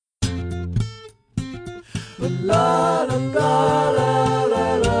La la la la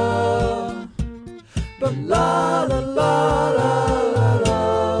la la. But la la la la la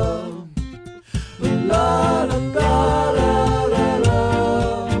la. La la la la la la.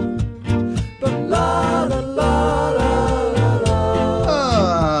 But la la la la la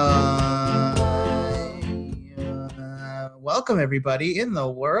la. Welcome everybody in the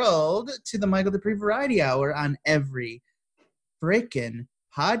world to the Michael Dupree Variety Hour on every frickin'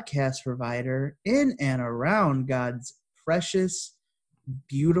 podcast provider in and around God's precious,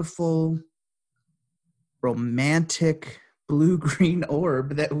 beautiful, romantic blue-green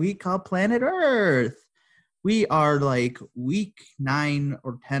orb that we call planet Earth. We are like week 9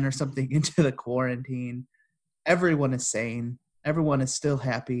 or 10 or something into the quarantine. Everyone is sane. Everyone is still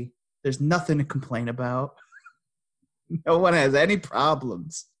happy. There's nothing to complain about. No one has any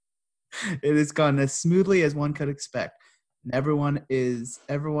problems. It has gone as smoothly as one could expect. And everyone in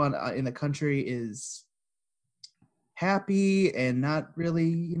the country is happy and not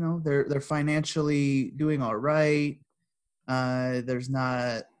really, they're financially doing all right. There's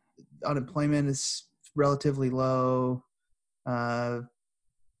not, unemployment is relatively low.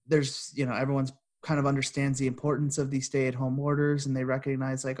 There's, everyone's kind of understands the importance of these stay-at-home orders, and they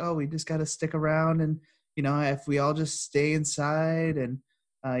recognize like, oh, we just got to stick around, and if we all just stay inside and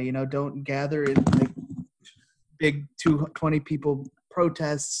don't gather in like big 20 people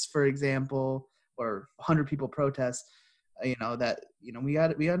protests, for example, or 100 people protests, we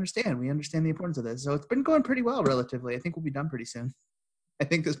understand the importance of this. So it's been going pretty well relatively. I think we'll be done pretty soon. I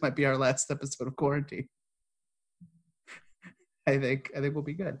think this might be our last episode of quarantine. I think we'll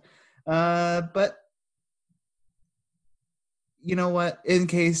be good. But you know what? In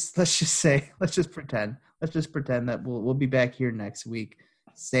case, let's just pretend that we'll be back here next week.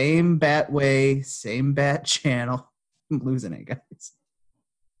 Same bat way, same bat channel. I'm losing it, guys.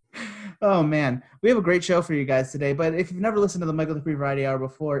 Oh man, we have a great show for you guys today. But if you've never listened to the Michael Dupree Variety Hour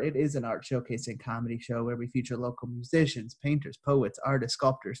before, it is an art showcasing comedy show where we feature local musicians, painters, poets, artists,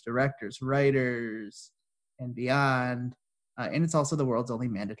 sculptors, directors, writers, and beyond. And it's also the world's only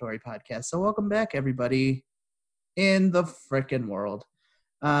mandatory podcast. So welcome back, everybody in the frickin' world.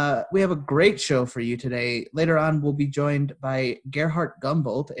 We have a great show for you today. Later on, we'll be joined by Gerhard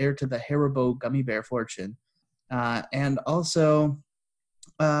Gumboldt, heir to the Haribo gummy bear fortune. And also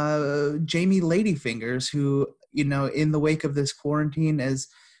Jamie Ladyfingers, who, in the wake of this quarantine has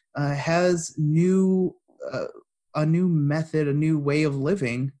a new method, a new way of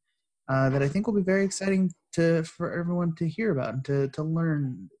living that I think will be very exciting for everyone to hear about and to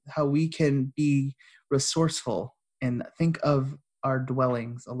learn how we can be resourceful and think of our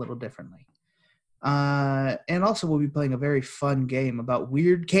dwellings a little differently. And also we'll be playing a very fun game about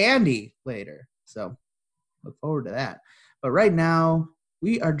weird candy later. So look forward to that. But right now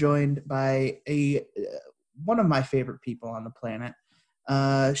we are joined by one of my favorite people on the planet.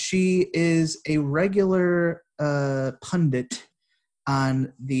 She is a regular pundit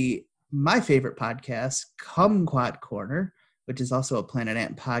on my favorite podcast, Kumquat Corner, which is also a Planet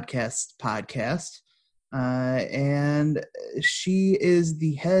Ant podcast. And she is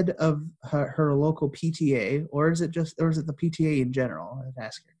the head of her local PTA, or is it the PTA in general? I'd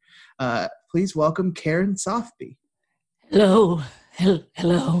ask her. Please welcome Karen Softby. Hello.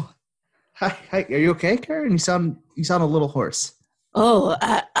 Hi. Are you okay, Karen? You sound a little hoarse. Oh,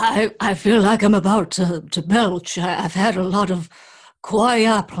 I feel like I'm about to belch. I've had a lot of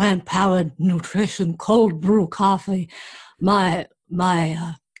Quaya plant-powered nutrition cold brew coffee. My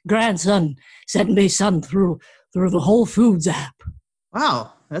grandson sent me some through the Whole Foods app.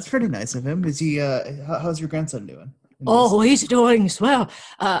 Wow, that's pretty nice of him. Is he? How's your grandson doing? Oh, he's doing swell.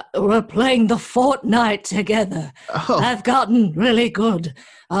 We're playing the Fortnite together. Oh. I've gotten really good.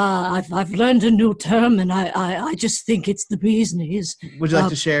 I've learned a new term, and I just think it's the bee's knees. Would you like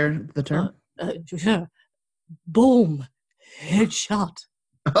to share the term? Sure. Boom. Headshot.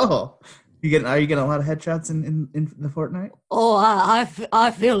 Oh. Are you getting a lot of headshots in the Fortnite? Oh,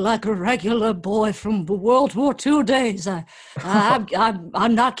 I feel like a regular boy from World War II days. I'm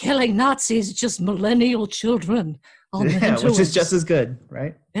not killing Nazis, just millennial children. Which is just as good,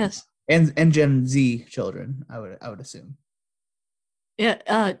 right? Yes. And Gen Z children, I would assume.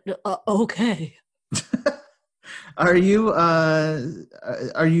 Yeah. Okay. Have you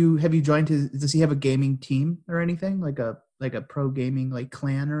joined does he have a gaming team or anything? Like a pro gaming like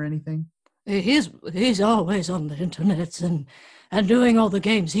clan or anything? He's always on the internet and doing all the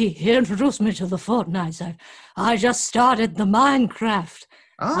games. He introduced me to the Fortnite. I just started the Minecraft.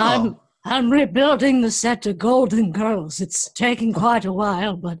 Oh. I'm rebuilding the set to Golden Girls. It's taking quite a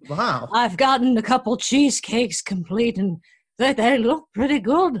while, but wow. I've gotten a couple cheesecakes complete, and They look pretty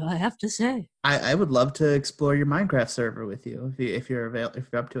good, I have to say. I would love to explore your Minecraft server with you if you're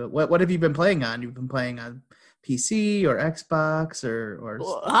up to it. What have you been playing on? You've been playing on PC or Xbox or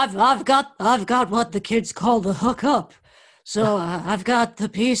Well, I've got what the kids call the hookup. So I've got the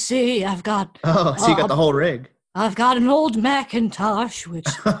PC. oh, so you got the whole rig. I've got an old Macintosh, which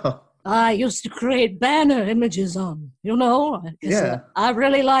I used to create banner images on. You know, 'cause, Yeah. I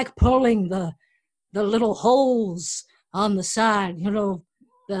really like pulling the little holes on the side. You know,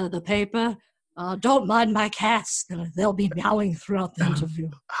 the paper. Don't mind my cats. They'll be meowing throughout the interview.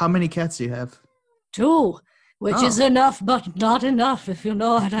 How many cats do you have? 2, which is enough, but not enough, if you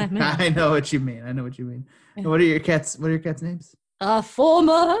know what I mean. I know what you mean. Yeah. What are your cats' names?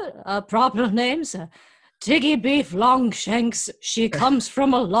 Former proper names, Tiggy Beef Longshanks. She comes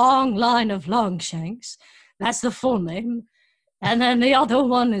from a long line of Longshanks. That's the full name. And then the other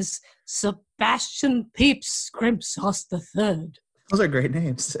one is Sebastian Peeps Scrimsauce III. Those are great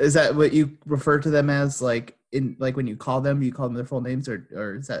names. Is that what you refer to them as, like when you call them their full names,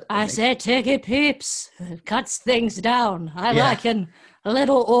 or is that? I say Tiggy Peeps. It cuts things down. I Yeah. like in a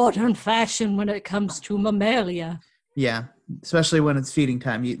little order and fashion when it comes to mammalia. Yeah, especially when it's feeding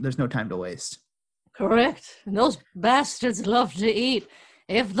time. There's no time to waste. Correct. And those bastards love to eat.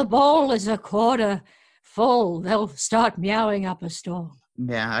 If the bowl is a quarter full, they'll start meowing up a storm.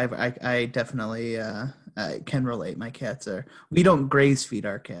 Yeah, I definitely can relate. My cats we don't graze feed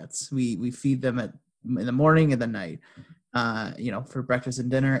our cats. We feed them in the morning and the night, for breakfast and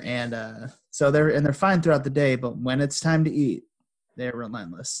dinner, and so they're fine throughout the day. But when it's time to eat, they're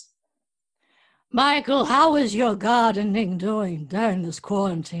relentless. Michael, how is your gardening doing during this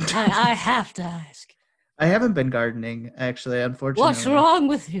quarantine? I have to ask. I haven't been gardening, actually, unfortunately. What's wrong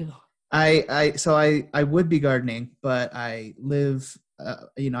with you? I would be gardening, but I live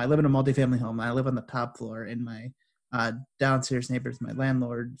I live in a multifamily home. I live on the top floor, and my downstairs neighbors, my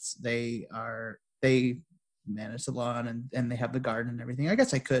landlords, they manage the lawn and they have the garden and everything. I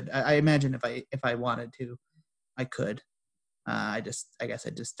guess I could. I imagine if I wanted to, I could. I guess I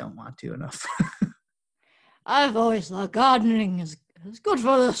just don't want to enough. I've always thought gardening is good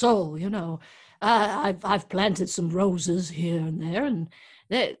for the soul, you know. I've planted some roses here and there, and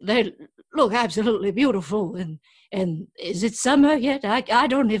they look absolutely beautiful. And is it summer yet? I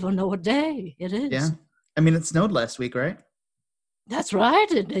don't even know what day it is. Yeah, I mean, it snowed last week, right? That's right.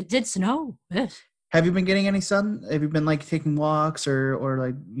 It did snow. Yes. Have you been getting any sun? Have you been like taking walks or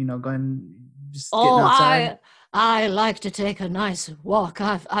like going just getting outside? I like to take a nice walk.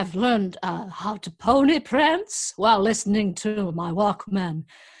 I've learned how to pony prance while listening to my Walkman.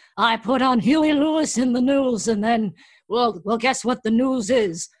 I put on Huey Lewis in the news, and then, well, guess what the news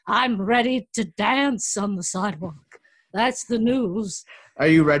is? I'm ready to dance on the sidewalk. That's the news. Are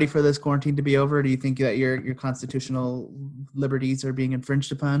you ready for this quarantine to be over? Do you think that your constitutional liberties are being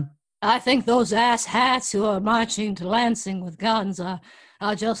infringed upon? I think those ass hats who are marching to Lansing with guns are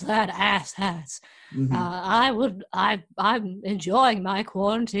just that, ass hats. Mm-hmm. I'm enjoying my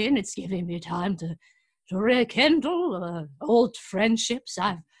quarantine. It's giving me time to rekindle old friendships.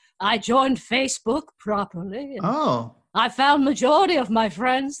 I joined Facebook properly. Oh. I found majority of my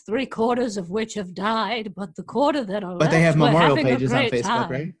friends, 3/4 of which have died, but the quarter that are left, but they have memorial having pages on Facebook,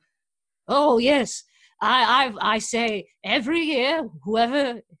 time. right? Oh yes, I say every year,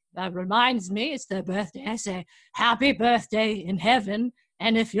 whoever reminds me it's their birthday, I say happy birthday in heaven,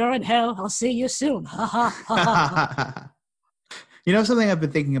 and if you're in hell, I'll see you soon. Ha ha ha. You know, something I've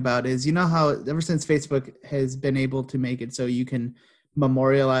been thinking about is, you know how ever since Facebook has been able to make it so you can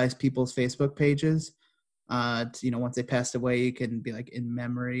memorialize people's Facebook pages, once they passed away, you can be like in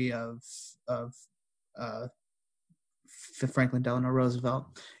memory of Franklin Delano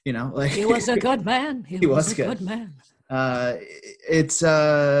Roosevelt. Like he was a good man. He was a good man. I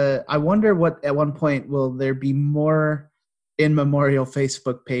wonder what at one point will there be more in memorial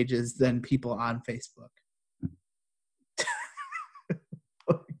Facebook pages than people on Facebook.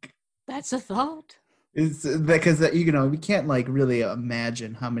 That's a thought. It's because we can't like really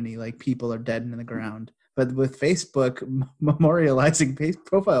imagine how many like people are dead in the ground, but with Facebook memorializing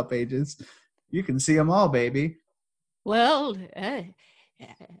profile pages, you can see them all, baby. Well,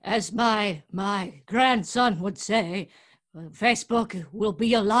 as my grandson would say, Facebook will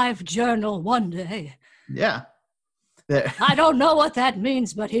be a live journal one day. Yeah. I don't know what that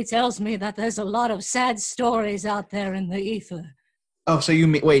means, but he tells me that there's a lot of sad stories out there in the ether. Oh, so you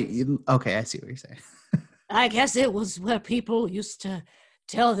mean, wait, okay, I see what you're saying. I guess it was where people used to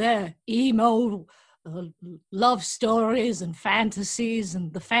tell their emo love stories and fantasies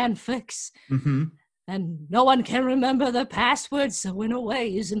and the fanfics. Mm-hmm. and no one can remember the password, so in a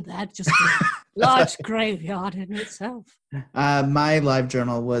way, isn't that just a large graveyard in itself? My live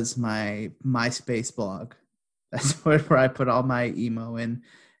journal was my MySpace blog. That's where I put all my emo in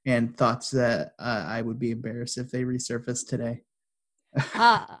and thoughts that I would be embarrassed if they resurfaced today.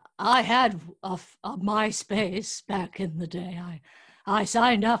 I had a MySpace back in the day. I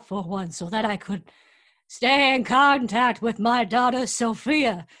signed up for one so that I could stay in contact with my daughter,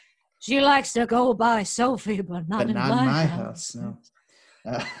 Sophia. She likes to go by Sophie, but not in my house. No.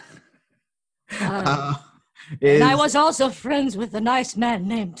 And I was also friends with a nice man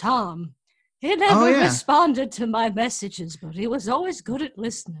named Tom. He never responded to my messages, but he was always good at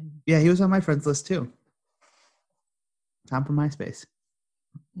listening. Yeah, he was on my friends list too. Tom from MySpace.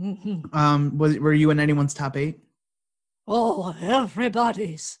 Mm-hmm. Were you in anyone's top 8? Oh,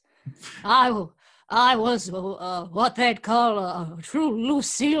 everybody's. I was what they'd call a true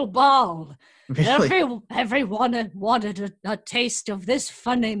Lucille Ball. Really? Everyone wanted a taste of this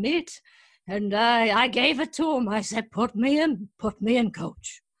funny meat, and I gave it to him. I said, put me in,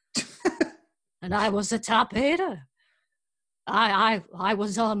 coach. And I was a top 8er. I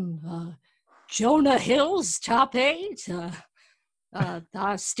was on Jonah Hill's top 8,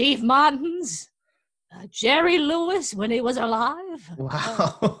 Steve Martin's, Jerry Lewis when he was alive.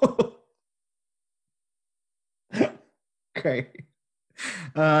 Wow. Great.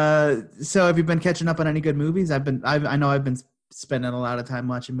 So have you been catching up on any good movies? I know I've been spending a lot of time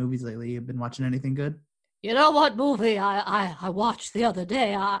watching movies lately. You've been watching anything good? You know what movie I watched the other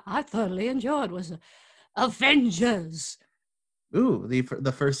day I thoroughly enjoyed was Avengers. Ooh,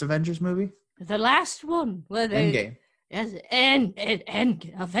 the first Avengers movie? The last one. Where they, Endgame. Yes,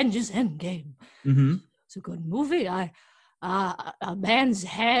 Avengers Endgame. Mm-hmm. It's a good movie. A man's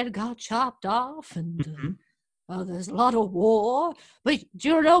head got chopped off, and there's a lot of war. But do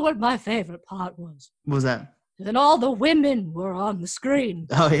you know what my favorite part was? What was that? And all the women were on the screen.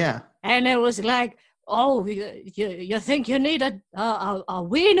 Oh, yeah. And it was like, oh, you think you need a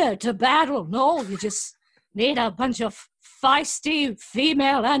wiener to battle? No, you just need a bunch of feisty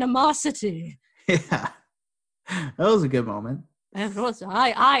female animosity. Yeah. That was a good moment. It was,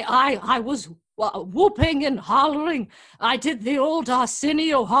 I was whooping and hollering. I did the old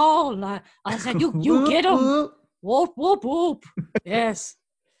Arsenio Hall, and I said, you get him. Whoop, whoop, whoop. Yes.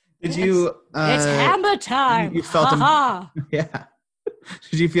 Did you? It's hammer time. You felt yeah.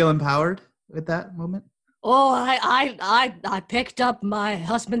 Did you feel empowered at that moment? Oh, I picked up my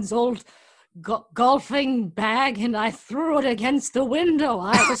husband's old golfing bag and I threw it against the window.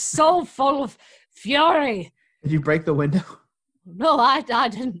 I was so full of fury. Did you break the window? No, I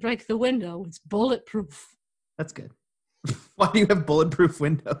didn't break the window. It's bulletproof. That's good. Why do you have bulletproof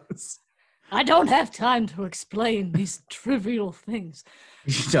windows? I don't have time to explain these trivial things.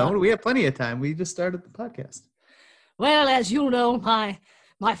 You don't? We have plenty of time. We just started the podcast. Well, as you know,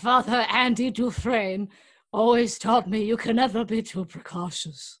 my father, Andy Dufresne, always taught me you can never be too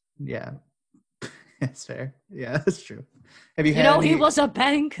precautious. Yeah, that's fair. Yeah, that's true. Have you had he was a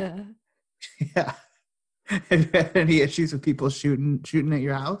banker. Yeah. Have you had any issues with people shooting at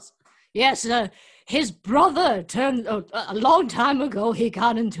your house? Yes, his brother a long time ago, he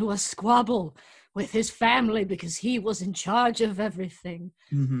got into a squabble with his family because he was in charge of everything.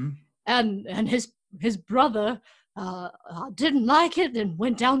 Mm-hmm. And his brother didn't like it and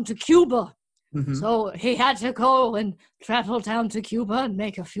went down to Cuba. Mm-hmm. So he had to go and travel down to Cuba and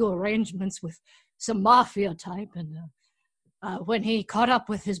make a few arrangements with some mafia type. And when he caught up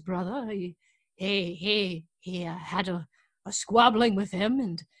with his brother, he had a squabbling with him,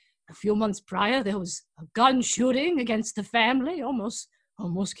 and a few months prior there was a gun shooting against the family, almost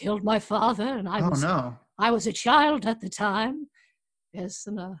killed my father, and I was a child at the time. Yes,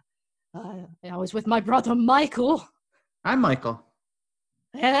 and I was with my brother Michael. I'm Michael.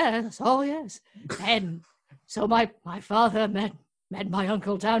 Yes, oh yes. And so my father met my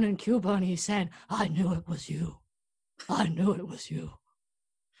uncle down in Cuba, and he said, I knew it was you. I knew it was you.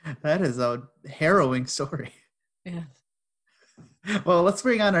 That is a harrowing story. Yes. Well, let's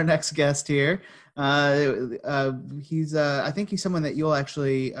bring on our next guest here. He's I think he's someone that you'll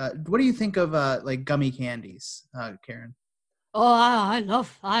actually what do you think of like gummy candies, Karen? Oh,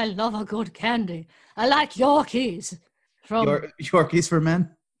 I love a good candy. I like Yorkies. Yorkies for men?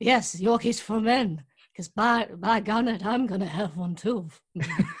 Yes, Yorkies for men. Because by gunnet, I'm gonna have one too.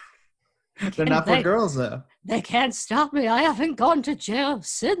 They're not for girls though. They can't stop me. I haven't gone to jail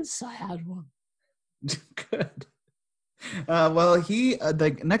since I had one. Good. Well,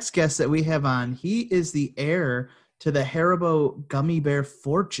 the next guest that we have on, he is the heir to the Haribo gummy bear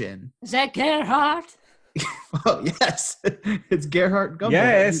fortune. Is that Gerhard? Oh, yes. It's Gerhard Gumboldt.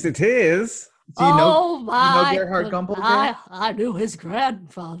 Yes, it is. Do you know? Oh You know my! Gerhard Gumboldt? I knew his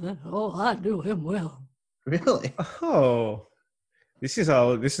grandfather. Oh, I knew him well. Really? Oh, this is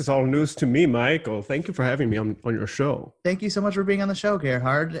all news to me, Michael. Thank you for having me on your show. Thank you so much for being on the show,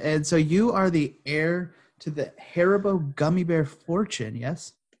 Gerhard. And so you are the heir to the Haribo gummy bear fortune,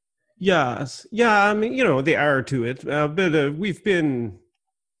 yes? Yes, yeah. I mean, the heir to it, but we've been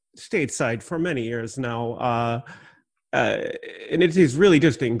stateside for many years now, and it is really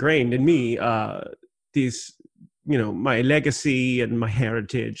just ingrained in me. These, my legacy and my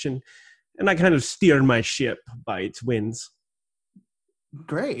heritage, and I kind of steer my ship by its winds.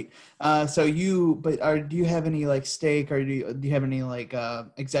 Great. So do you have any like stake, or do you have any like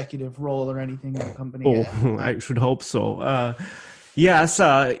executive role or anything in the company? Oh, I should hope so. Yes,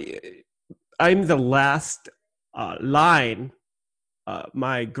 I'm the last line.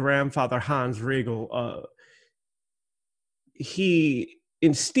 My grandfather Hans Riegel, he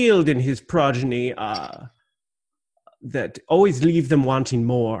instilled in his progeny that always leave them wanting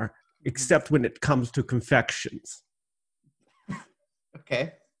more, except when it comes to confections.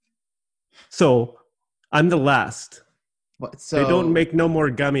 Okay. So I'm the last. What? So they don't make no more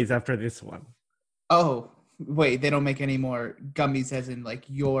gummies after this one. Oh, wait, they don't make any more gummies as in like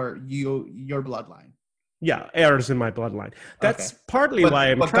your bloodline. Yeah, heirs in my bloodline. That's partly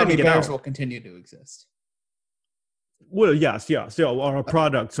why I'm trying gummy to get bears out. will continue to exist. Well, yes. Yeah, our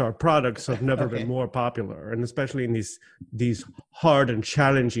products have never been more popular, and especially in these hard and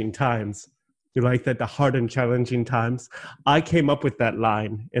challenging times. You like that, the hard and challenging times? I came up with that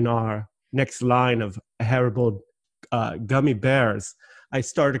line in our next line of Haribo gummy bears. I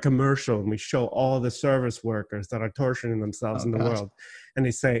start a commercial and we show all the service workers that are torturing themselves in the world. And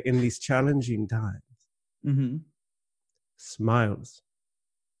they say, in these challenging times, smiles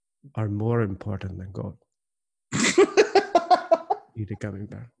are more important than gold. Eat a gummy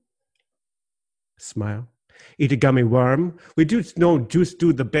bear. Smile. Eat a gummy worm. We do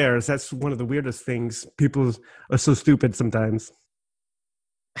the bears. That's one of the weirdest things. People are so stupid sometimes.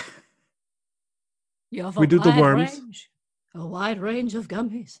 We do the worms. A wide range of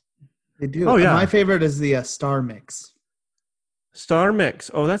gummies. They do. Oh, yeah. My favorite is the Star Mix. Star Mix.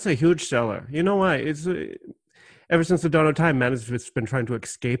 Oh, that's a huge seller. You know why? It's ever since the dawn of time, man, it's been trying to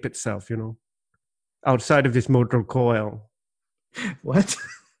escape itself, outside of this motor coil. What?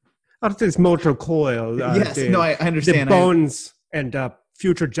 Out of this motor coil. Yes, I understand. The bones and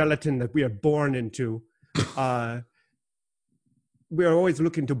future gelatin that we are born into. We are always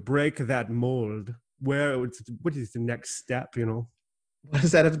looking to break that mold. What is the next step, What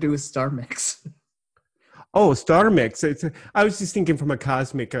does that have to do with Star Mix? Oh, Star Mix. I was just thinking from a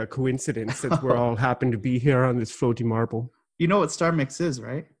cosmic coincidence that we're all happen to be here on this floaty marble. You know what Star Mix is,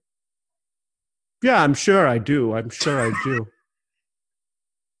 right? Yeah, I'm sure I do.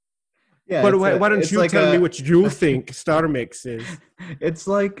 Yeah, but why don't you tell me what you think Star Mix is? It's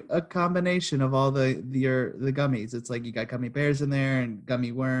like a combination of all the gummies. It's like you got gummy bears in there and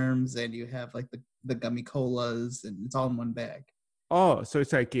gummy worms, and you have like the gummy colas, and it's all in one bag. Oh, so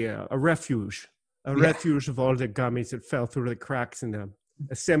it's like a refuge. Refuge of all the gummies that fell through the cracks in the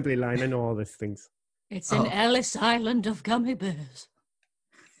assembly line. I know all these things. It's an Ellis Island of gummy bears.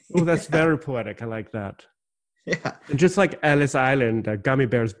 Oh, that's very poetic. I like that. Yeah. And just like Ellis Island, gummy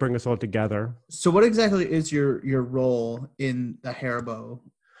bears bring us all together. So what exactly is your role in the Haribo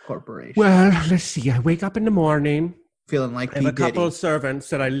Corporation? Well, let's see. I wake up in the morning. Feeling like I have a couple of servants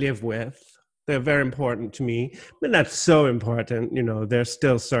that I live with. They're very important to me, but not so important. They're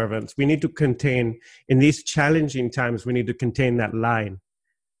still servants. We need to contain, in these challenging times, we need to contain that line.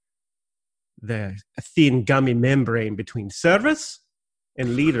 The thin gummy membrane between service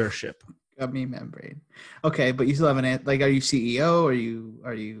and leadership. Gummy membrane. Okay, but you still have are you CEO?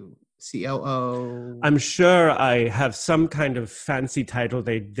 Are you COO? I'm sure I have some kind of fancy title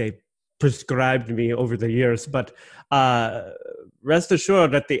they prescribed me over the years, but rest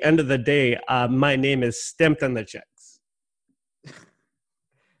assured, at the end of the day, my name is stamped on the checks.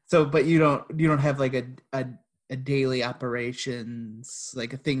 So, but you don't have like a daily operations,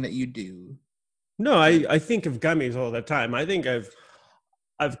 like a thing that you do. No, I think of gummies all the time. I think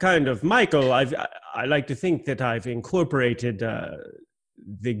I've kind of, Michael, I like to think that I've incorporated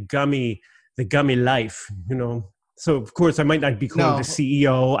the gummy life, So, of course, I might not be called the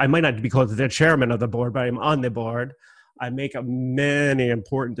CEO. I might not be called the chairman of the board, but I'm on the board. I make many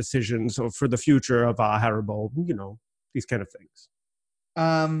important decisions for the future of Haribo, these kind of things.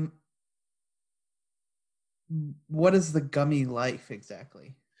 What is the gummy life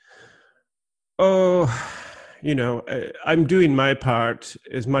exactly? Oh, I'm doing my part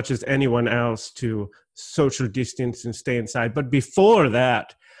as much as anyone else to social distance and stay inside. But before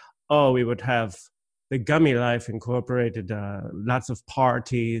that, we would have the Gummy Life incorporated lots of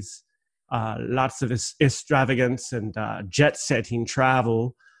parties, lots of extravagance and jet-setting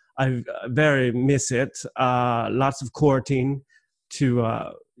travel. I very miss it. Lots of courting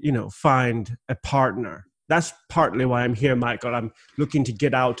to, find a partner. That's partly why I'm here, Michael. I'm looking to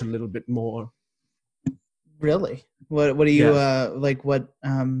get out a little bit more. Really? What do you like? What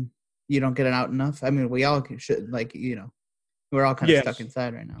you don't get it out enough? I mean, we all should, we're all kind of stuck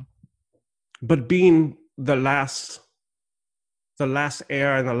inside right now. But being the last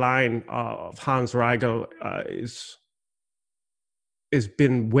heir in the line of Hans Riegel is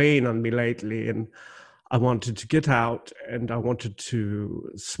been weighing on me lately, and I wanted to get out, and I wanted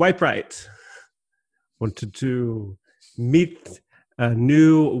to swipe right. Wanted to meet a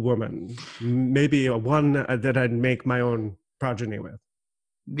new woman, maybe one that I'd make my own progeny with.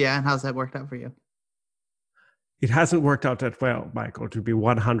 Yeah, and how's that worked out for you? It hasn't worked out that well, Michael, to be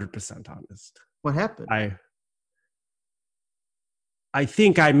 100% honest. What happened? I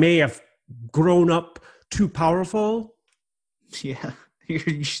think I may have grown up too powerful. Yeah.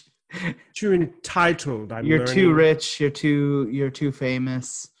 Too entitled. You're too rich. You're too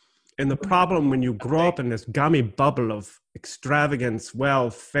famous. And the problem when you grow up in this gummy bubble of extravagance,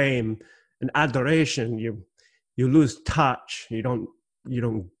 wealth, fame, and adoration, you lose touch. You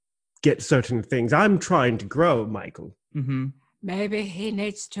don't get certain things. I'm trying to grow, Michael. Mm-hmm. Maybe he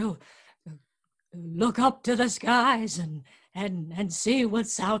needs to look up to the skies and see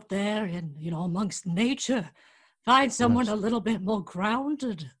what's out there and amongst nature. Find someone a little bit more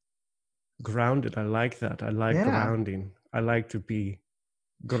grounded. Grounded, I like that. I like grounding. I like to be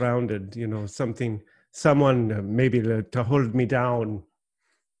grounded, someone maybe to hold me down.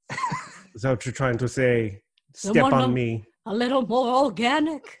 Is that what you're trying to say? Step on me. A little more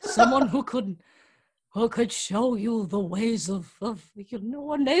organic. Someone who could show you the ways of a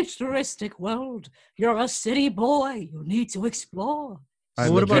naturistic world. You're a city boy. You need to explore.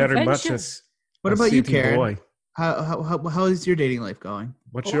 I'm very much What about you, Karen? Boy. How is your dating life going?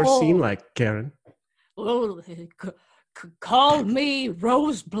 What's your scene like, Karen? Well, call me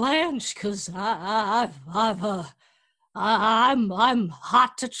Rose Blanche, because I'm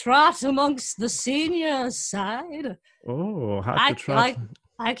hot to trot amongst the senior side. Oh, hot to trot.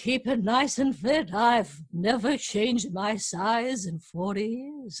 I keep it nice and fit. I've never changed my size in 40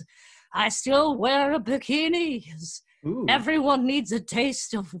 years. I still wear a bikini because everyone needs a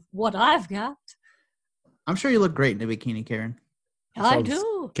taste of what I've got. I'm sure you look great in a bikini, Karen. I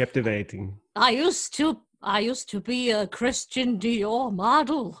do. Captivating. I used to be a Christian Dior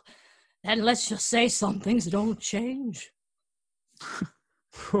model. And let's just say some things don't change.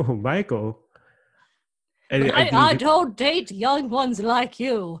 Oh, Michael. I don't date young ones like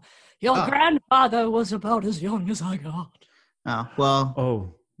you. Your grandfather was about as young as I got. Oh, well.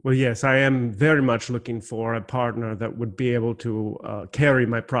 Oh, well, yes, I am very much looking for a partner that would be able to carry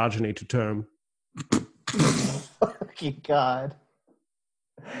my progeny to term. Fucking God.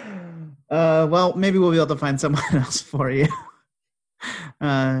 Well, maybe we'll be able to find someone else for you.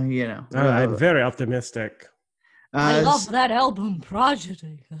 I'm very optimistic. I love that album,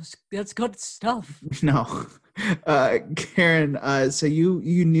 Prodigy. That's good stuff. No. Karen, so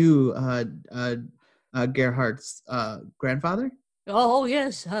you knew Gerhard's grandfather? Oh,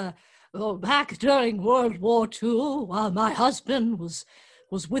 yes. Back during World War II, while my husband was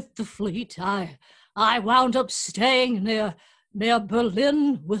with the fleet, I wound up staying near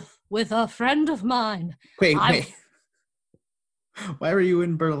Berlin with a friend of mine. Wait. Why were you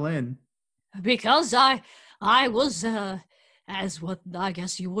in Berlin? Because I was, as what I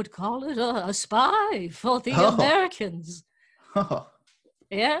guess you would call it, a spy for the Americans. Oh.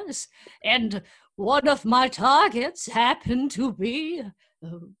 Yes, and one of my targets happened to be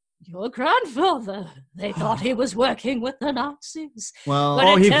your grandfather. They thought he was working with the Nazis.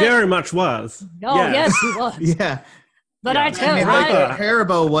 Well, he very much was. Oh, yes, he was. Yeah. But I tell you,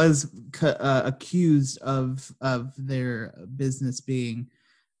 Haribo was accused of their business being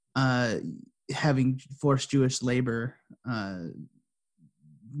having forced Jewish labor,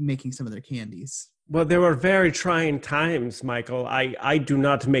 making some of their candies. Well, there were very trying times, Michael. I do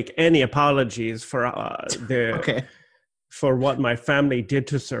not make any apologies for for what my family did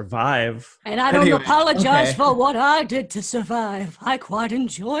to survive. And I don't apologize for what I did to survive. I quite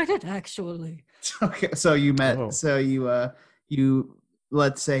enjoyed it, actually. Okay, so you met. So you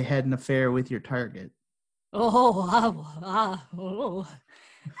let's say had an affair with your target.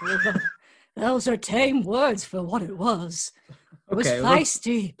 Those are tame words for what it was. It was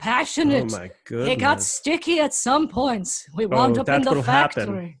feisty, passionate. Oh my goodness! It got sticky at some points. We wound up in the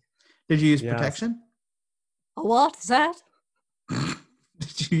factory. Did you use protection? What's that?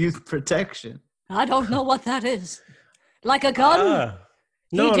 Did you use protection? I don't know what that is. Like a gun?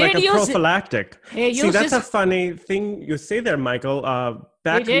 No, He like did a use it. prophylactic. He See, that's uses- a funny thing you say there, Michael.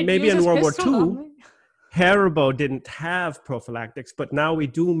 Back He did maybe use in his World War pistol on II, me. Haribo didn't have prophylactics, but now we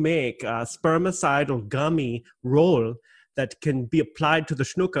do make a spermicidal gummy roll that can be applied to the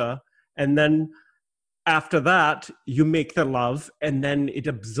schnucker, and then after that, you make the love, and then it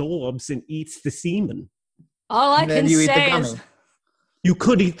absorbs and eats the semen. All I And then can you eat the say gummy. is, You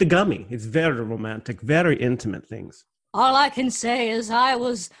could eat the gummy. It's very romantic, very intimate things. all I can say is I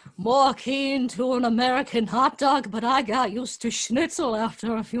was more keen to an American hot dog, but I got used to schnitzel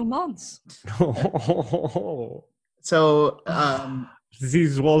after a few months. So,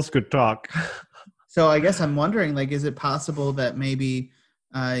 These walls could talk. so I guess I'm wondering, like, is it possible that maybe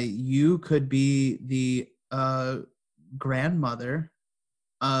you could be the grandmother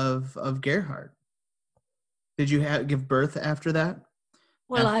of Gerhard? Did you give birth after that?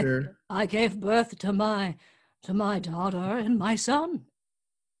 Well, After- I gave birth to my daughter and my son.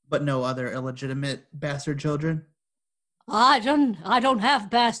 But no other illegitimate bastard children? I don't have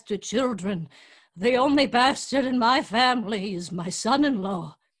bastard children. The only bastard in my family is my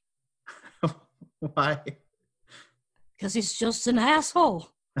son-in-law, Why? because he's just an asshole.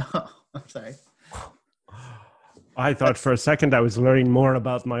 Oh, I'm sorry. I thought for a second I was learning more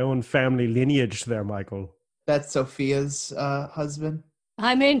about my own family lineage there, Michael. That's Sophia's husband?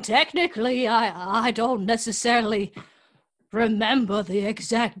 I mean, technically, I don't necessarily remember the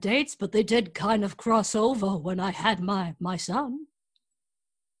exact dates, but they did kind of cross over when I had my son.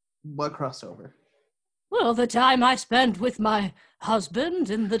 What crossover? Well, the time I spent with my husband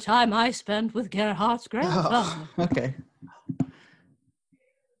and the time I spent with Gerhard's grandfather. Oh, okay.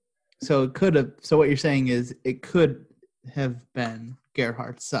 So it could have. So what you're saying is it could have been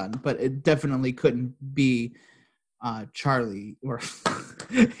Gerhard's son, but it definitely couldn't be Charlie, or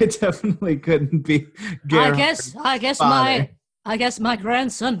it definitely couldn't be Gerhard's I guess my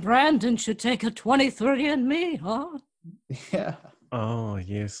grandson Brandon should take a 23andMe, huh? Yeah. Oh,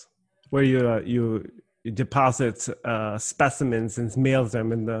 yes. Where you deposit specimens and mails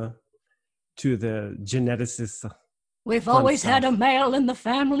them to the geneticists. We've Fun always stuff. had a male in the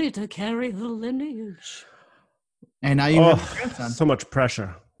family to carry the lineage. And now you have a grandson. So much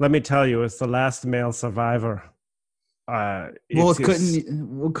pressure. Let me tell you, it's the last male survivor. Well,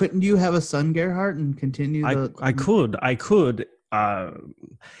 couldn't you have a son, Gerhard, and continue the? I could.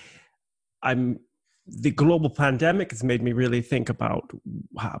 The global pandemic has made me really think about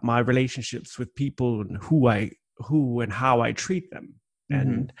my relationships with people and who and how I treat them. Mm-hmm.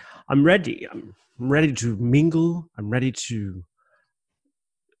 And I'm ready. I'm ready to mingle. I'm ready to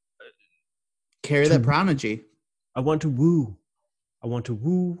carry that prodigy. I want to woo. I want to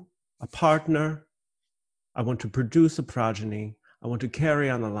woo a partner. I want to produce a progeny. I want to carry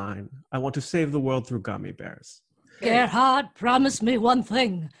on the line. I want to save the world through gummy bears. Gerhard, promise me one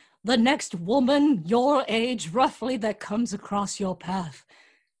thing. The next woman your age, roughly, that comes across your path,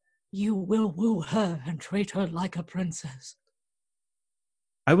 you will woo her and treat her like a princess.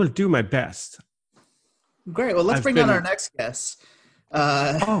 I will do my best. Great. Well, let's bring on our next guest.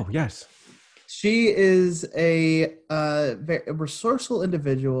 Oh, yes. She is a very resourceful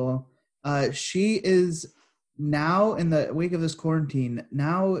individual. She is now, in the wake of this quarantine,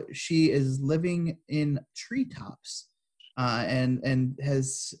 now she is living in treetops, and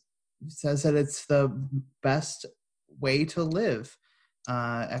says that it's the best way to live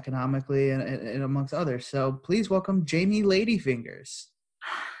economically and amongst others. So please welcome Jamie Ladyfingers.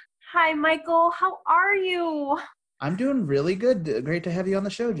 Hi, Michael. How are you? I'm doing really good. Great to have you on the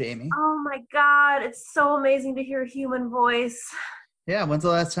show, Jamie. Oh my God, it's so amazing to hear a human voice. Yeah, when's the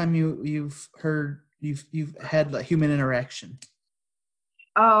last time you've had a human interaction?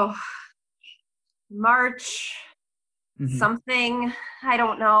 Oh, March something. I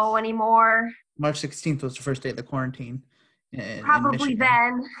don't know anymore. March 16th was the first day of the quarantine. Probably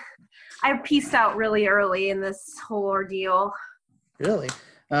then. I pieced out really early in this whole ordeal. Really?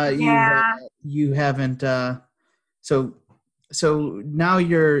 Yeah. You haven't. So now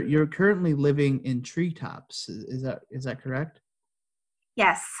you're currently living in treetops. Is that correct?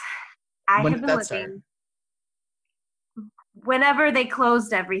 Yes, I When have did been that start? living. Whenever they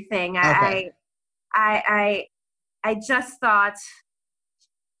closed everything, Okay. I just thought,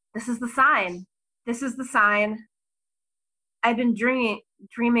 this is the sign. This is the sign. I've been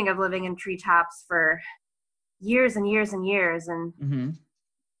dreaming of living in treetops for years and years and years, and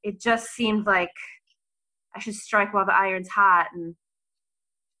it just seemed like I should strike while the iron's hot, and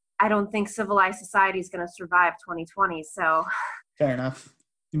I don't think civilized society is going to survive 2020, so... Fair enough.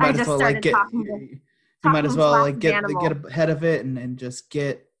 You I might as just well started talking to... You might as talking to well lots like of get animals. ahead of it and just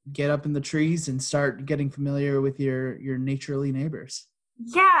get up in the trees and start getting familiar with your naturally neighbors.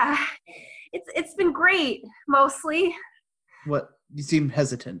 Yeah, it's been great mostly. What you seem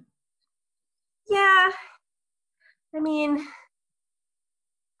hesitant. Yeah, I mean,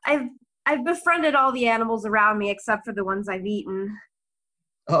 I've I've befriended all the animals around me except for the ones I've eaten.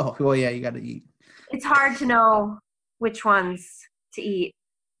 Oh well, yeah, you got to eat. It's hard to know which ones to eat.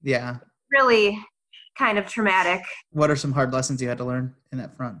 Yeah. Really kind of traumatic. What are some hard lessons you had to learn in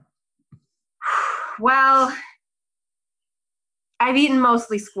that front? Well, I've eaten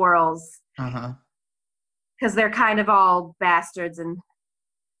mostly squirrels Uh-huh. because they're kind of all bastards and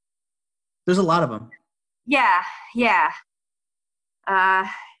There's a lot of them. yeah. Uh,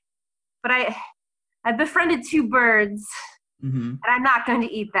 but I've befriended 2 birds Mm-hmm. and I'm not going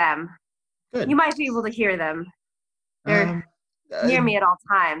to eat them. Good. You might be able to hear them. They're near me at all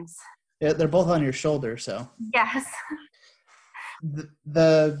times. Yeah, they're both on your shoulder, so. Yes.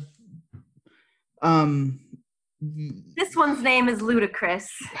 The This one's name is Ludicrous.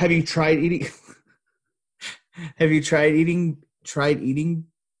 have you tried eating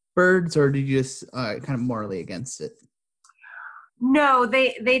birds, or did you just kind of morally against it? No,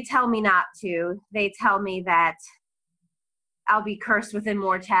 they tell me not to. They tell me that I'll be cursed with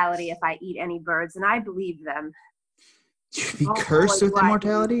immortality if I eat any birds, and I believe them. You'd be Oh, cursed boy, with do I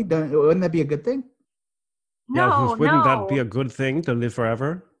immortality? Wouldn't that be a good thing? No, wouldn't that no. be a good thing to live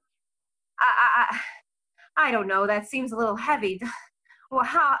forever? I don't know. That seems a little heavy. Well,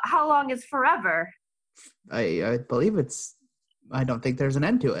 how long is forever? I believe I don't think there's an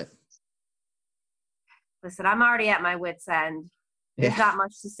end to it. Listen, I'm already at my wit's end. There's not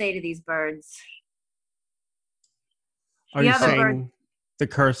much to say to these birds. Are you saying the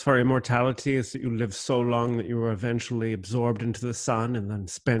curse for immortality is that you live so long that you are eventually absorbed into the sun and then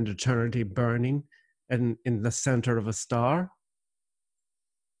spend eternity burning and in the center of a star?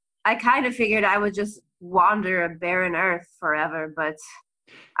 I kind of figured I would just wander a barren earth forever, but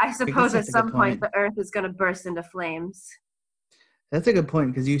I suppose at some point the earth is going to burst into flames. That's a good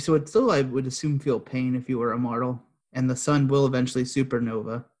point, because you would still, I would assume, feel pain if you were immortal, and the sun will eventually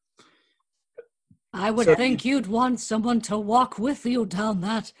supernova. I would think you'd want someone to walk with you down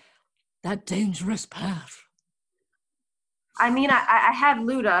that dangerous path. I mean, I had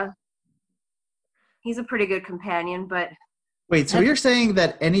Luda. He's a pretty good companion, but... Wait, so you're saying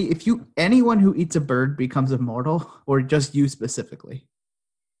that anyone who eats a bird becomes immortal, or just you specifically?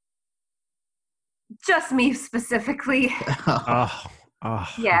 Just me specifically. Yeah.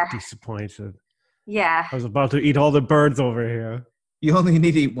 I'm disappointed. Yeah. I was about to eat all the birds over here. You only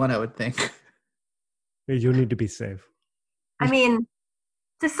need to eat one, I would think. You need to be safe. I mean,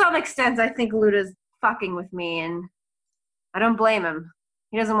 to some extent, I think Luda's fucking with me, and I don't blame him.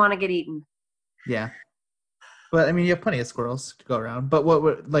 He doesn't want to get eaten. Yeah. But, I mean, you have plenty of squirrels to go around. But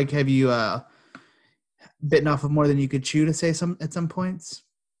have you bitten off of more than you could chew to say at some points?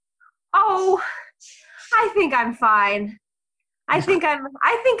 Oh, I think I'm fine. I think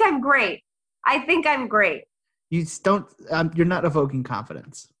I'm great. I think I'm great. You don't. You're not evoking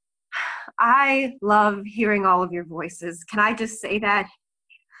confidence. I love hearing all of your voices. Can I just say that?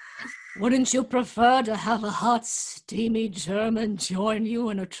 Wouldn't you prefer to have a hot, steamy German join you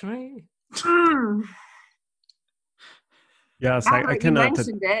in a tree? Yes, I cannot.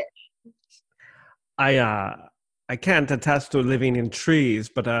 Mentioned it. I can't attest to living in trees,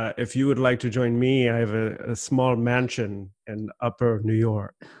 but if you would like to join me, I have a small mansion in Upper New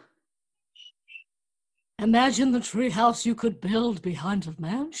York. Imagine the treehouse you could build behind a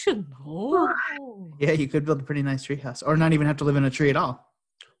mansion. Oh. Yeah, you could build a pretty nice treehouse, or not even have to live in a tree at all.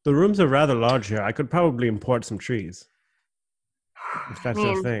 The rooms are rather large here. I could probably import some trees, if that's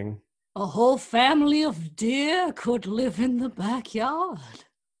your thing. A whole family of deer could live in the backyard.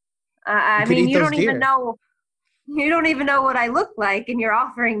 I mean, you don't even know what I look like, and you're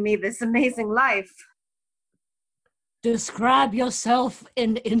offering me this amazing life. Describe yourself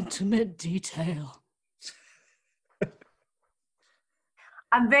in intimate detail.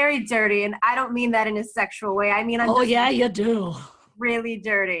 I'm very dirty, and I don't mean that in a sexual way. I mean, yeah, you do. Really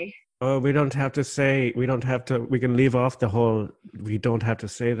dirty. Oh, we can leave off the whole, we don't have to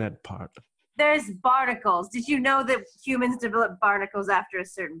say that part. There's barnacles. Did you know that humans develop barnacles after a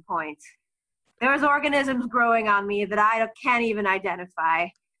certain point? There's organisms growing on me that I can't even identify.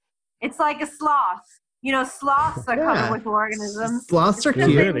 It's like a sloth. You know, sloths are covered with organisms. Sloths are cute.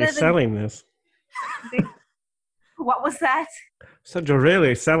 You're really selling this. What was that? So you're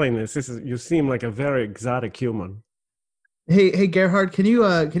really selling this. You seem like a very exotic human. Hey, Gerhard, can you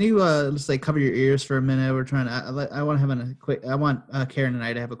just like cover your ears for a minute? We're trying to. I want Karen and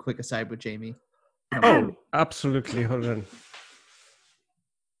I to have a quick aside with Jamie. Oh, absolutely. Hold on.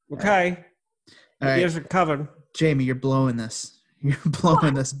 Okay. All right. Ears are covered. Jamie, you're blowing this. You're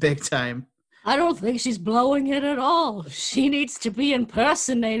blowing this big time. I don't think she's blowing it at all. She needs to be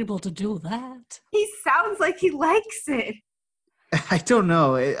impersonatable to do that. He sounds like he likes it. I don't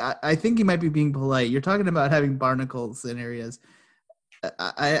know. I think he might be being polite. You're talking about having barnacles in areas.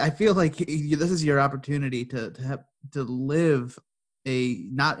 I feel like this is your opportunity to live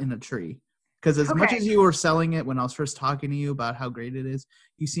not in a tree. Because as much as you were selling it when I was first talking to you about how great it is,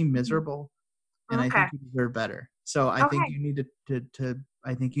 you seem miserable, and I think you deserve better. So I think you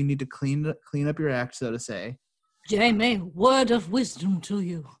need to clean up your act, so to say. Jamie, word of wisdom to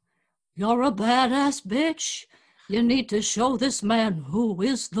you. You're a badass bitch. You need to show this man who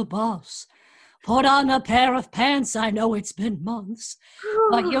is the boss. Put on a pair of pants. I know it's been months,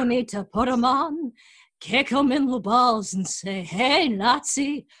 but you need to put them on, kick them in the balls, and say, "Hey,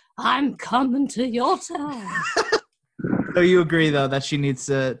 Nazi, I'm coming to your town." So you agree, though, that she needs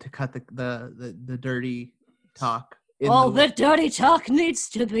to cut the dirty talk? The dirty talk needs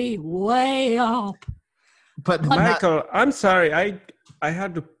to be way up. But Michael, I'm sorry. I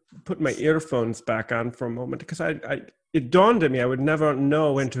had to put my earphones back on for a moment because it dawned on me I would never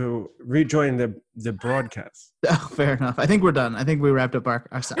know when to rejoin the broadcast. Oh, fair enough. I think we're done. I think we wrapped up our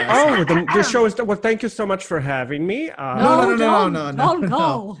the show is done. Well, thank you so much for having me. No, don't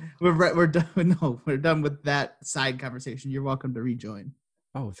go. We're done. No, we're done with that side conversation. You're welcome to rejoin.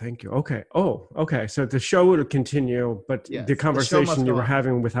 Oh, thank you. Okay. Oh, okay. So the show will continue, but the conversation you were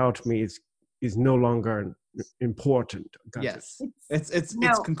having without me is no longer important. Got yes, it's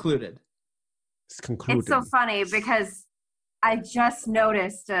concluded. It's concluded. It's so funny because I just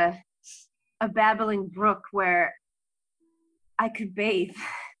noticed a babbling brook where I could bathe.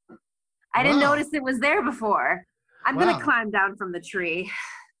 I didn't notice it was there before. I'm going to climb down from the tree.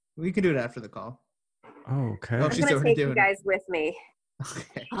 We can do it after the call. Oh, okay. I'm going to take you guys with me.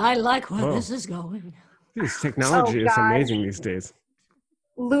 Okay. I like where this is going. This technology is amazing these days.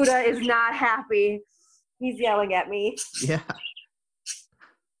 Luda is not happy. He's yelling at me. Yeah.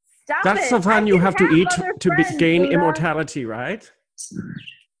 Stop That's it. the fun you have to eat to gain Luda. Immortality, right?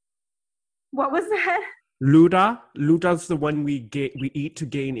 What was that? Luda's the one we eat to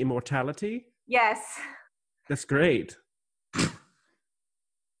gain immortality? Yes. That's great.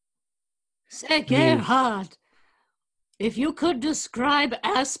 Say, Gerhard, if you could describe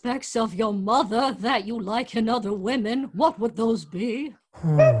aspects of your mother that you like in other women, what would those be?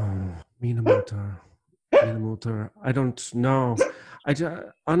 Meine Mutter. I don't know.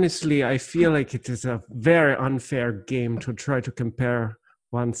 Honestly, I feel like it is a very unfair game to try to compare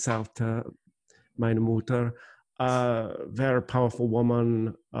oneself to meine Mutter. Very powerful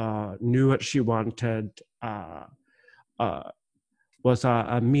woman, knew what she wanted, was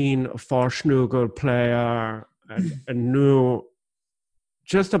a mean Vorschnugel player, and knew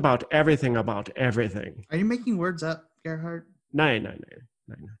just about everything. Are you making words up, Gerhard? Nein.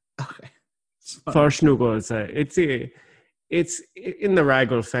 Okay. Vorschnugel it's in the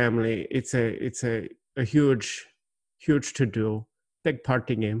Ragel family. It's a huge to do, big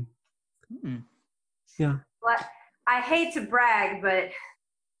party game. Yeah. Well, I hate to brag, but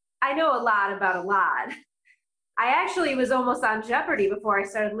I know a lot about a lot. I actually was almost on Jeopardy before I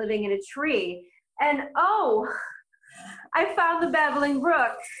started living in a tree. And I found the Babbling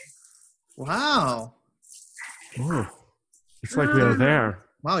Brook. Wow. Oh, it's like we are there.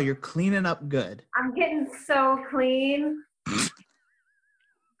 Wow, you're cleaning up good. I'm getting so clean.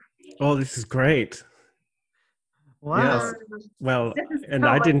 Oh, this is great. Wow. Yes. Well, and so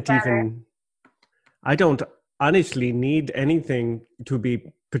I don't honestly need anything to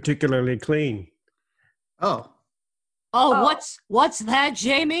be particularly clean. Oh, what's that,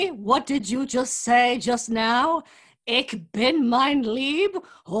 Jamie? What did you just say just now? Ich bin mein Lieb?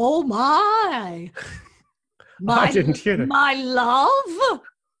 Oh my. I didn't hear that. My love?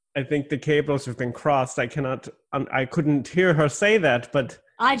 I think the cables have been crossed. I couldn't hear her say that, but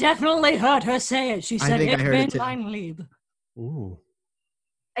I definitely heard her say it. She said, Ich bin mein Lieb. Ooh.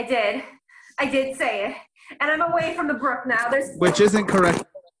 I did say it. And I'm away from the brook now. Which isn't correct.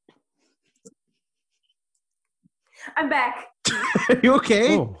 I'm back. Are you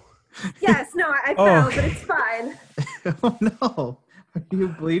okay? Oh. Yes, no, I fell, but it's fine. Oh no. Are you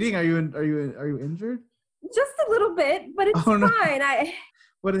bleeding? Are you injured? Just a little bit, but it's fine.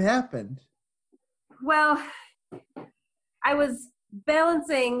 What had happened? Well, I was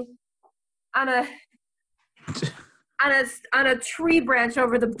balancing on a tree branch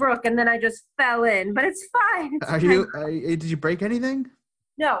over the brook, and then I just fell in. But it's fine. Did you break anything?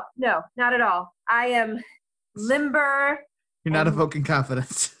 No, not at all. I am limber. You're not evoking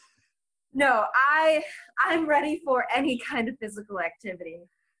confidence. No, I'm ready for any kind of physical activity.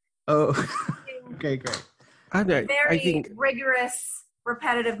 Oh, okay, great. I Very think rigorous,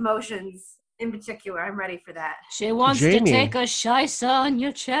 repetitive motions in particular. I'm ready for that. She wants Jamie. to take a shisa on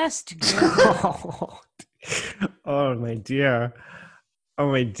your chest. Oh my dear.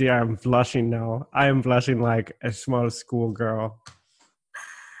 Oh my dear, I'm blushing now. I am blushing like a small schoolgirl.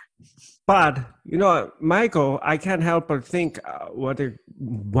 But, Michael, I can't help but think what a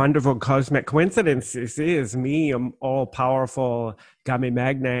wonderful cosmic coincidence this is. Me, an all-powerful gummy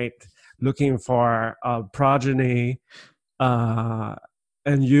magnate looking for a progeny, and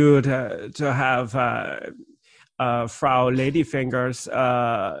you to have Frau Ladyfingers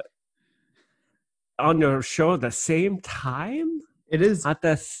on your show at the same time? It is. At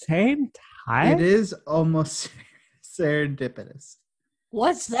the same time? It is almost serendipitous.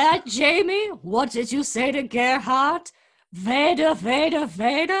 What's that, Jamie? What did you say to Gerhard? Vader, Vader,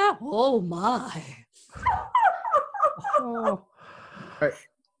 Vader? Oh my. Oh.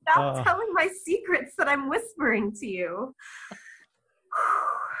 Stop telling my secrets that I'm whispering to you.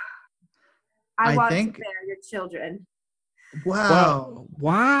 I want to bear your children. Wow.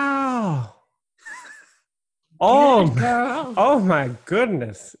 Wow. Good girl. Oh my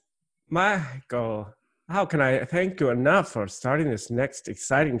goodness. Michael, how can I thank you enough for starting this next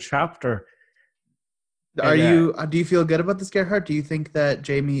exciting chapter? Do you feel good about this, Gerhard? Do you think that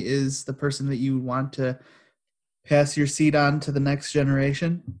Jamie is the person that you want to pass your seed on to the next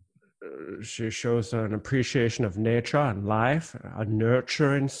generation? She shows an appreciation of nature and life, a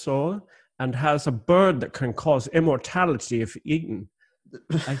nurturing soul, and has a bird that can cause immortality if eaten.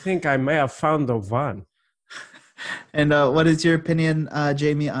 I think I may have found the one. And what is your opinion,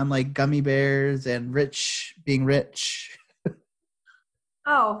 Jamie, on like gummy bears and being rich?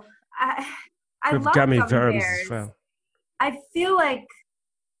 Oh, I love gummy bears. As well. I feel like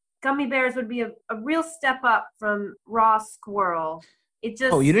gummy bears would be a real step up from raw squirrel. It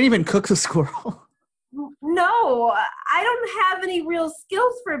just. Oh, you didn't even cook the squirrel? No, I don't have any real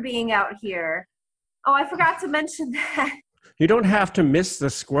skills for being out here. Oh, I forgot to mention that. You don't have to miss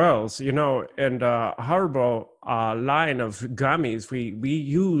the squirrels, in the Haribo line of gummies, we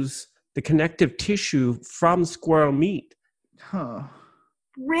use the connective tissue from squirrel meat. Huh.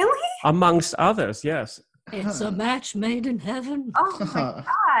 Really? Amongst others, yes. It's a match made in heaven. Oh my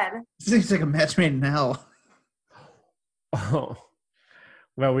God. Seems like a match made in hell. Oh,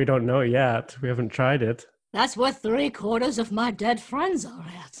 well, we don't know yet. We haven't tried it. That's what 3/4 of my dead friends are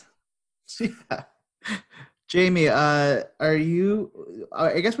at. Yeah. Jamie, are you,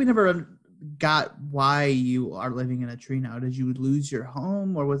 I guess we never got why you are living in a tree now. Did you lose your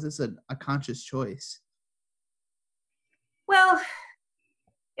home, or was this a conscious choice? Well,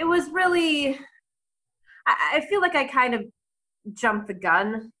 it was really, I feel like I kind of jumped the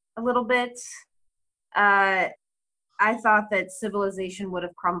gun a little bit. I thought that civilization would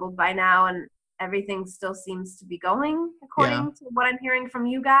have crumbled by now, and everything still seems to be going according to what I'm hearing from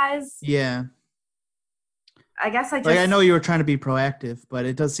you guys. Yeah. I guess I know you were trying to be proactive, but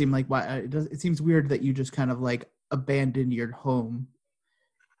it does seem like it seems weird that you just kind of like abandoned your home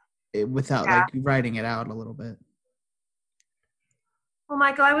without like writing it out a little bit. Well,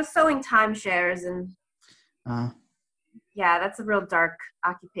 Michael, I was selling timeshares, and that's a real dark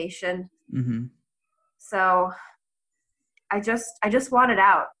occupation. Mm-hmm. So I just wanted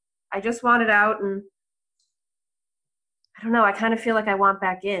out. I just wanted out, and I don't know. I kind of feel like I want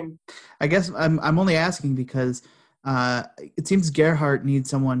back in. I guess I'm only asking because it seems Gerhard needs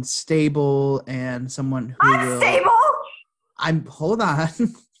someone stable and someone who will. Stable. Hold on.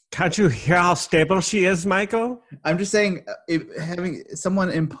 Can't you hear how stable she is, Michael? I'm just saying, having someone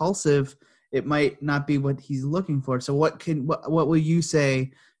impulsive, it might not be what he's looking for. So what will you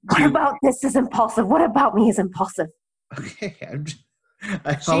say? What about this is impulsive? What about me is impulsive? Okay,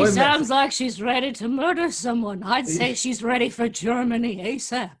 she sounds like she's ready to murder someone. I'd say she's ready for Germany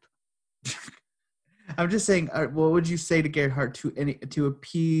ASAP. I'm just saying, what would you say to Gerhard to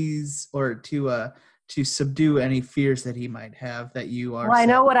appease or to subdue any fears that he might have that you are? Well, I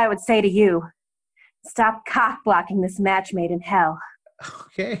know what I would say to you. Stop cock blocking this match made in hell.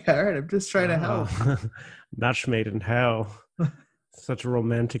 Okay, all right. I'm just trying to help. Match made in hell. Such a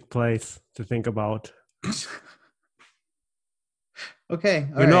romantic place to think about. Okay.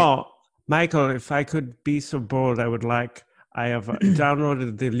 All right. Michael, if I could be so bold, I have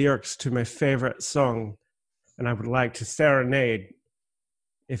downloaded the lyrics to my favorite song, and I would like to serenade,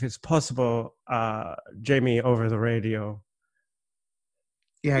 if it's possible, Jamie over the radio.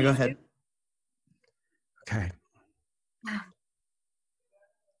 Yeah, go ahead. Okay.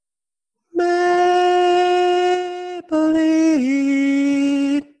 Maybelline,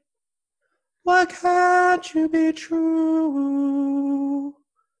 Why can't you be true?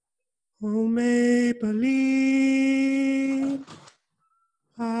 Oh, Maybelline,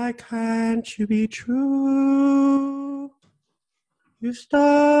 why can't you be true? You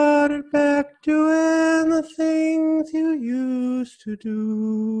started back doing the things you used to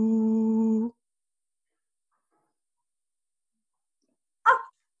do.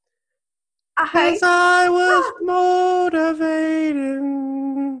 As I was motivating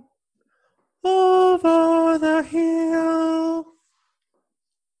over the hill,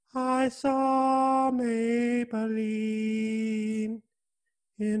 I saw Maybelline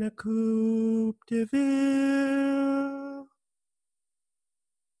in a Coupe de Ville.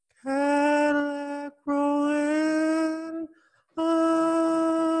 Cadillac rolling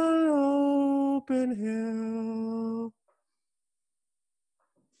on open hill.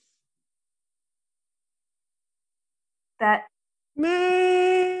 That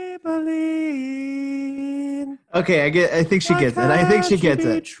Maybelline. Okay, I think she gets it. I think she gets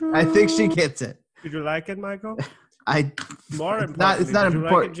it. I think she gets it. Did you like it, Michael? More it's importantly, not did you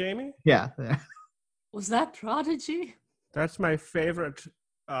important. like it, Jamie? Yeah. Was that Prodigy? That's my favorite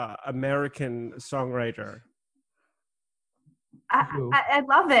American songwriter. I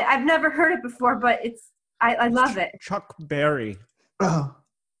love it. I've never heard it before, but I love it. Chuck Berry. Oh.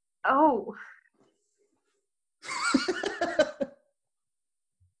 Oh.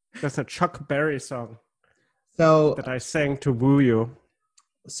 That's a Chuck Berry song So that I sang to woo you.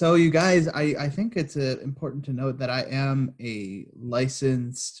 So you guys, I think it's important to note that I am a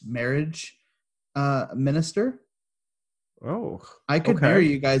licensed marriage minister. Oh, I could marry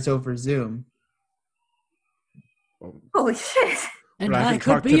you guys over Zoom. Holy shit. And Well, I can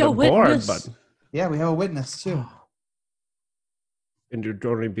could talk be to a the board, witness. but Yeah, we have a witness too. and it'd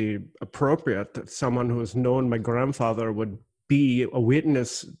only be appropriate that someone who has known my grandfather would be a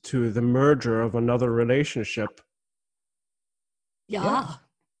witness to the merger of another relationship. Yeah.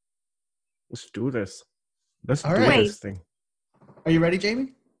 Let's do this. Let's All do right. this thing. Are you ready,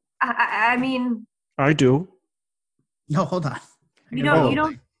 Jamie? I mean, I do. No, hold on. you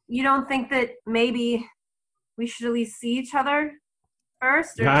don't think that maybe we should at least see each other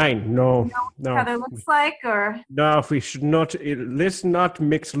first, or Fine. No. know what each other looks like, or No, we should not. Let's not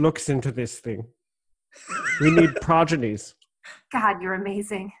mix looks into this thing. We need progenies. God, you're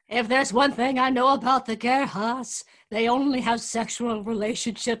amazing. If there's one thing I know about the Gerhards, they only have sexual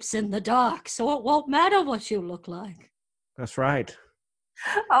relationships in the dark, so it won't matter what you look like. That's right.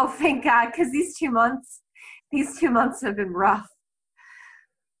 Oh, thank God, because these 2 months have been rough.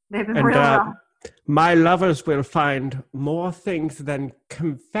 They've been real rough. My lovers will find more things than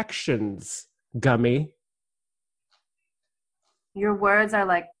confections, Gummy. Your words are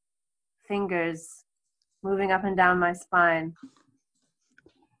like fingers moving up and down my spine.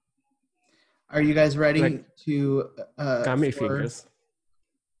 Are you guys ready Like to Gummy fingers.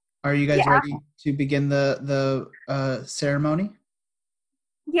 Are you guys ready to begin the ceremony?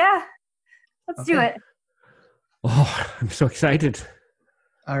 Yeah, let's do it. Oh, I'm so excited.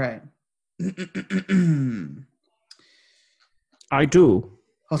 All right. I do.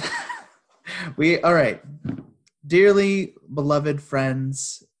 All right. Dearly beloved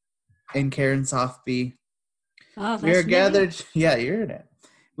friends and Karen Softby, Oh, we are that's me. gathered. Yeah, you're in it.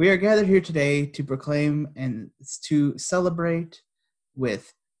 We are gathered here today to proclaim and to celebrate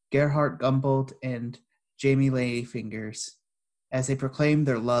with Gerhard Gumboldt and Jamie Ladyfingers as they proclaim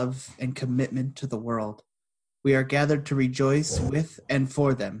their love and commitment to the world. We are gathered to rejoice with and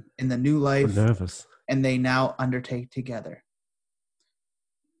for them in the new life I'm nervous. and they now undertake together.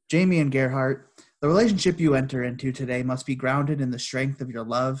 Jamie and Gerhard, the relationship you enter into today must be grounded in the strength of your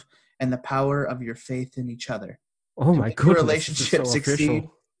love and the power of your faith in each other. Oh my Your goodness. relationship This is so succeed.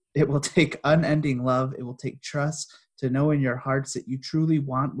 official. It will take unending love. It will take trust to know in your hearts that you truly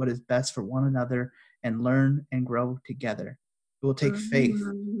want what is best for one another and learn and grow together. It will take faith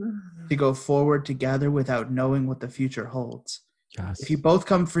to go forward together without knowing what the future holds. Yes. If you both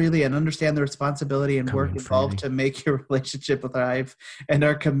come freely and understand the responsibility and work Coming involved freely. to make your relationship thrive and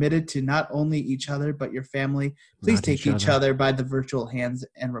are committed to not only each other but your family, please Not take each other by the virtual hands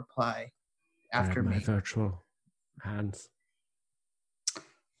and reply after my me. virtual hands.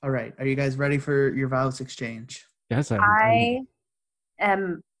 All right. Are you guys ready for your vows exchange? Yes, I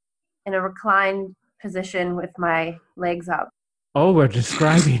am in a reclined position with my legs up. Oh, we're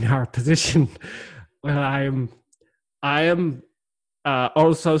describing our position. Well, I am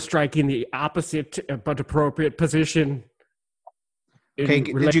also striking the opposite but appropriate position. Okay.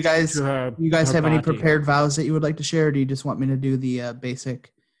 Did you guys her have any body. prepared vows that you would like to share, or do you just want me to do the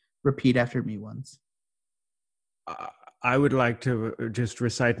basic repeat after me ones? I would like to just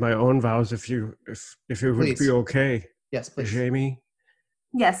recite my own vows if it would Please. be okay. Yes, please. Jamie,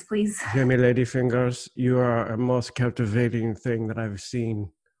 Yes, please. Jamie Ladyfingers, you are a most captivating thing that I've seen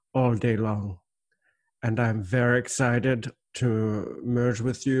all day long. And I'm very excited to merge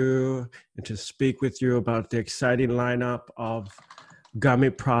with you and to speak with you about the exciting lineup of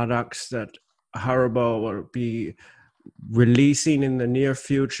gummy products that Haribo will be releasing in the near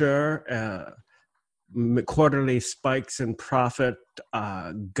future. Quarterly spikes in profit,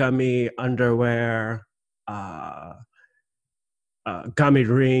 gummy underwear, gummy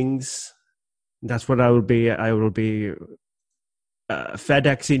rings. That's what I will be. I will be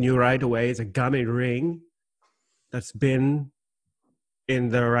FedExing you right away. It's a gummy ring that's been in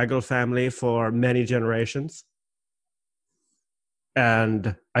the Regal family for many generations.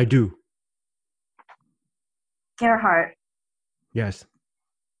 And I do. Gerhard, Yes.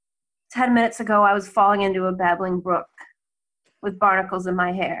 10 minutes ago, I was falling into a babbling brook with barnacles in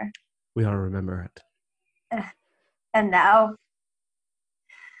my hair. We all remember it. And now,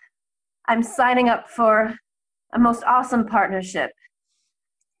 I'm signing up for a most awesome partnership.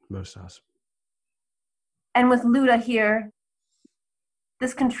 Most awesome. And with Luda here,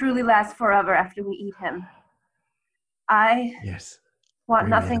 this can truly last forever after we eat him. I Yes. want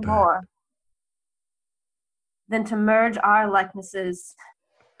Bring me nothing the bird. more than to merge our likenesses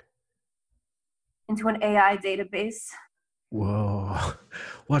into an AI database Whoa.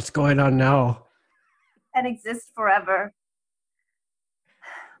 What's going on now? and exist forever.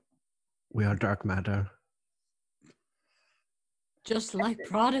 We are dark matter. Just like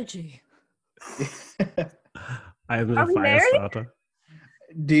Prodigy. I am Are the we fire married? starter.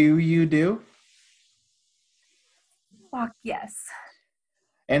 Do you do? Fuck yes.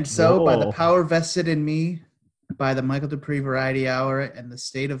 And so, by the Whoa. power vested in me by the Michael Dupree Variety Hour and the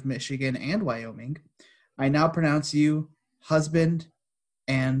state of Michigan and Wyoming, I now pronounce you husband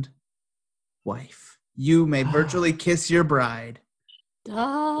and wife. You may virtually kiss your bride.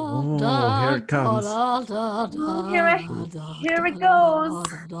 Oh, here it comes. Here it goes.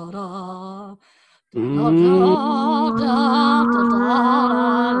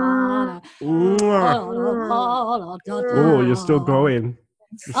 Oh, you're still going.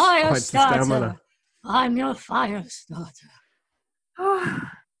 Fire Quite the starter. stamina. I'm your fire starter.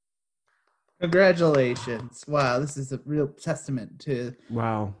 Congratulations. Wow, this is a real testament to...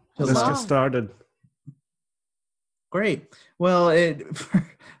 Wow. To Let's love. get started. Great. Well,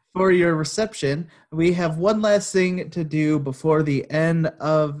 for your reception, we have one last thing to do before the end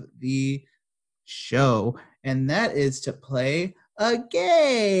of the show, and that is to play a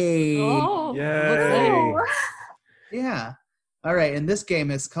game. Oh, Yay. okay. Yeah. All right, and this game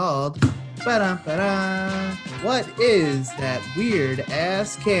is called Ba-dum-ba-da. What is that weird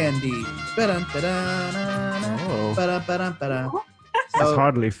ass candy? Ba-dum-ba-da-na-na. Oh, Ba-dum-ba-dum-ba-da. that's So,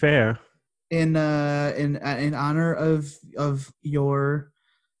 hardly fair. in honor of your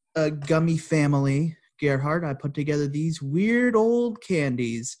gummy family, Gerhard, I put together these weird old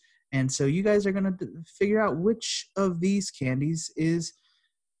candies, and so you guys are gonna figure out which of these candies is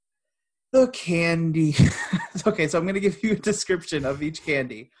the candy. Okay, so I'm gonna give you a description of each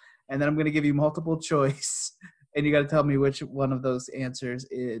candy, and then I'm gonna give you multiple choice, and you got to tell me which one of those answers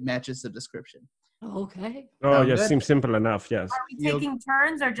matches the description. Okay. Oh, Sound yes, good? seems simple enough, yes. Are we taking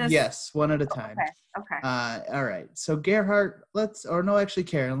turns or just? Yes, one at a time. Okay. All right. So Gerhard,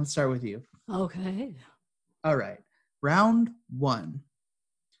 Karen, let's start with you. Okay. All right. Round 1.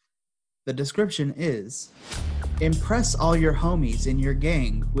 The description is: impress all your homies in your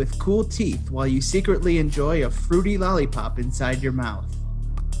gang with cool teeth while you secretly enjoy a fruity lollipop inside your mouth.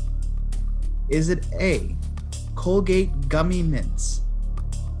 Is it A, Colgate Gummy Mints,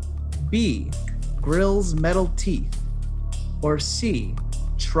 B, Grill's Metal Teeth, or C,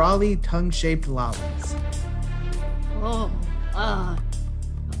 Trolley Tongue-Shaped Lollies? Oh,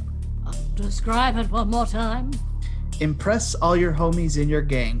 describe it one more time. Impress all your homies in your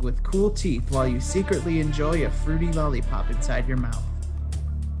gang with cool teeth while you secretly enjoy a fruity lollipop inside your mouth.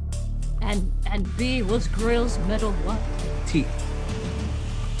 And B was Grill's Metal what? Teeth.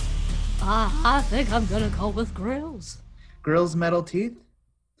 I think I'm gonna go with Grill's. Grill's Metal Teeth?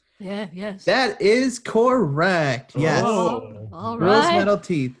 Yeah, yes. That is correct. Yes. Oh. All Grill's right. Metal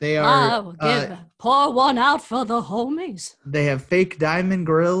Teeth. They I are. will pour one out for the homies. They have fake diamond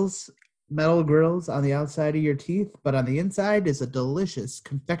grills, metal grills on the outside of your teeth, but on the inside is a delicious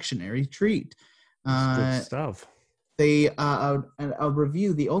confectionery treat. Good stuff. They a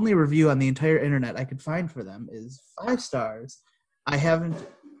review. The only review on the entire internet I could find for them is 5 stars. I haven't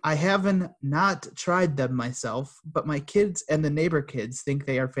not tried them myself, but my kids and the neighbor kids think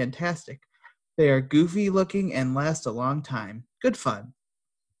they are fantastic. They are goofy looking and last a long time. Good fun.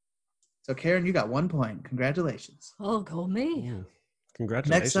 So, Karen, you got 1 point. Congratulations. Oh, go me. Yeah.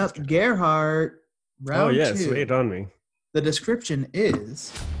 Congratulations. Next up, Gerhard. Gerhard. Round 2. Wait on me. The description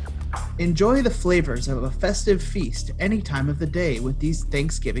is: enjoy the flavors of a festive feast any time of the day with these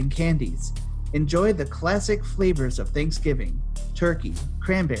Thanksgiving candies. Enjoy the classic flavors of Thanksgiving: turkey,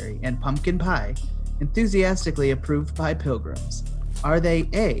 cranberry, and pumpkin pie, enthusiastically approved by pilgrims. Are they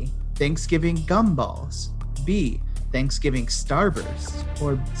A, Thanksgiving gumballs, B, Thanksgiving starbursts,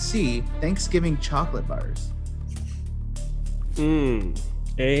 or C, Thanksgiving chocolate bars?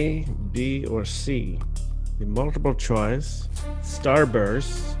 A, B, or C. The multiple choice.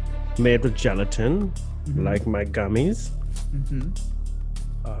 Starbursts made with gelatin, like my gummies.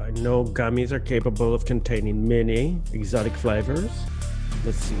 I know gummies are capable of containing many exotic flavors.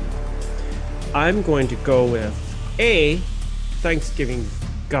 Let's see. I'm going to go with A, Thanksgiving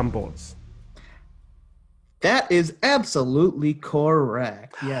gumballs. That is absolutely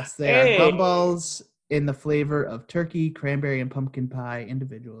correct. Yes, they are gumballs in the flavor of turkey, cranberry, and pumpkin pie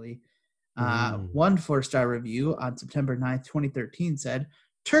individually. One 4-star review on September 9th, 2013 said,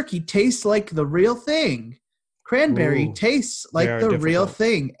 turkey tastes like the real thing. Cranberry tastes like the real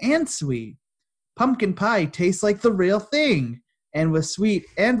thing and sweet. Pumpkin pie tastes like the real thing and was sweet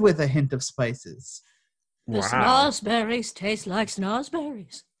and with a hint of spices. The snozberries taste like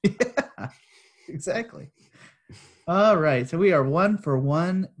snozberries. Yeah, exactly. All right, so we are 1 for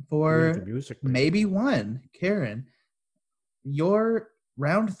 1 for maybe one. Karen, your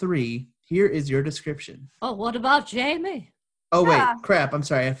round 3, here is your description. Oh, what about Jamie? Oh, wait, crap, I'm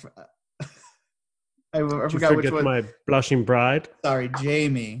sorry. I forgot which one. My blushing bride. Sorry,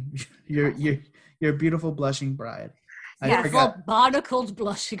 Jamie. Your beautiful blushing bride. I forgot. Barnacled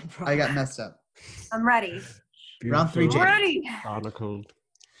blushing bride. I got messed up. I'm ready. Round 3, Jamie. Ready. Barnacled.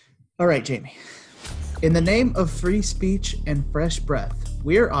 All right, Jamie. In the name of free speech and fresh breath,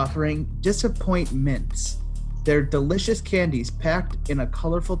 we are offering disappointments. They're delicious candies packed in a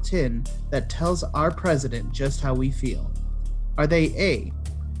colorful tin that tells our president just how we feel. Are they A,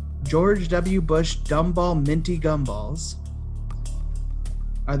 George W. Bush Dumbball Minty Gumballs?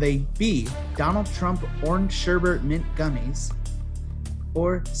 Are they B, Donald Trump Orange Sherbet Mint Gummies?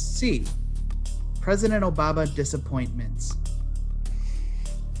 Or C, President Obama Disappointments?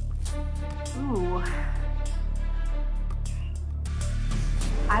 Ooh.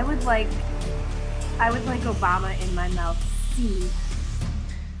 I would like Obama in my mouth. C.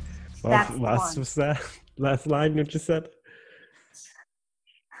 Well, what's that? Last line you just said?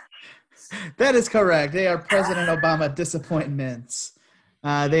 That is correct. They are President Obama disappointments.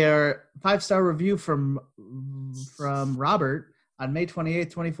 They are 5-star review from Robert on May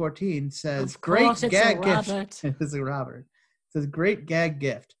 28th, 2014 says, great gag gift. It is a Robert. It says, great gag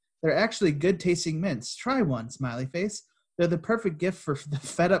gift. They're actually good tasting mints. Try one, smiley face. They're the perfect gift for the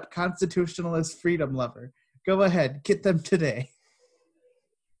fed up constitutionalist freedom lover. Go ahead, get them today.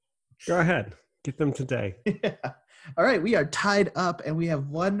 Go ahead, get them today. Yeah. All right, we are tied up and we have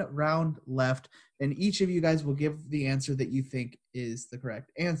 1 round left, and each of you guys will give the answer that you think is the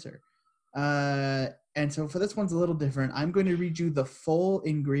correct answer. And so for this one's a little different. I'm going to read you the full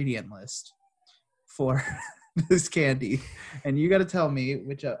ingredient list for this candy, and you got to tell me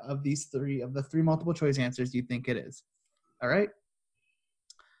which of the 3 multiple choice answers you think it is. All right?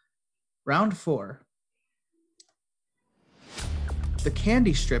 Round 4. The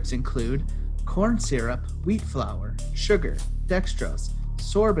candy strips include corn syrup, wheat flour, sugar, dextrose,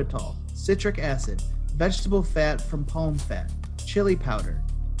 sorbitol, citric acid, vegetable fat from palm fat, chili powder,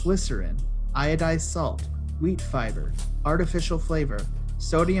 glycerin, iodized salt, wheat fiber, artificial flavor,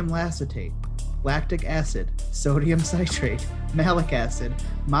 sodium lacetate, lactic acid, sodium citrate, malic acid,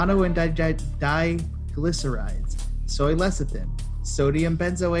 mono and diglycerides, soy lecithin, sodium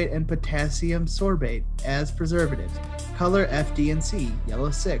benzoate, and potassium sorbate as preservatives. Color FD&C,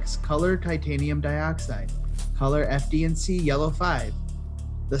 yellow 6. Color titanium dioxide. Color FD&C, yellow 5.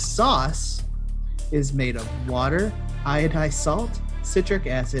 The sauce is made of water, iodized salt, citric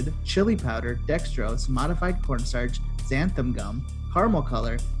acid, chili powder, dextrose, modified cornstarch, xanthan gum, caramel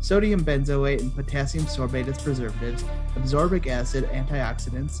color, sodium benzoate, and potassium sorbate as preservatives, absorbic acid,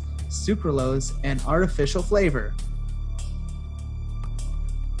 antioxidants, sucralose, and artificial flavor.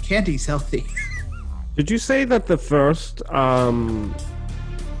 Candy's healthy. Did you say that the first, on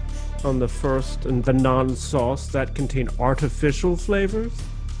the first and the non-sauce that contain artificial flavors?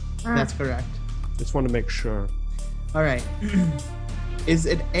 That's correct. Just want to make sure. All right. Is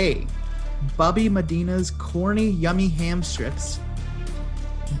it A, Bobby Medina's corny, yummy ham strips?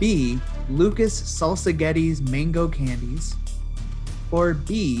 B, Lucas Salsagetti's mango candies? Or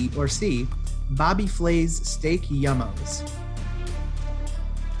B or C, Bobby Flay's Steak Yummos.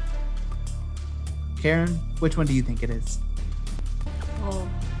 Karen, which one do you think it is? Oh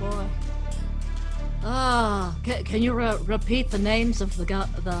boy. Can you repeat the names of the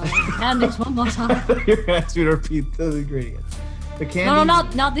candies one more time? You're going to ask me to repeat the ingredients. The candies. No,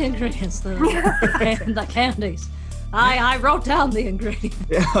 not the ingredients. The candies. I wrote down the ingredients.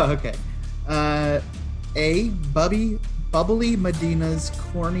 Yeah, okay. A. Bubbly Medina's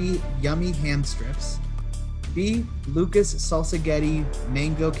corny, yummy ham strips. B. Lucas Salsagetti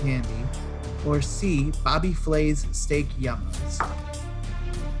mango candy. Or C. Bobby Flay's steak yummos.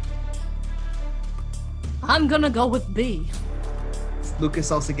 I'm gonna go with B.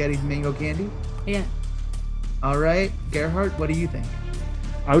 Lucas Salsagetti's mango candy? Yeah. All right. Gerhard, what do you think?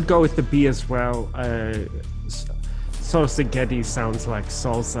 I would go with the B as well. Salsagetti sounds like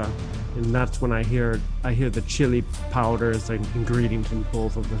salsa, and that's when I hear the chili powder as an ingredient in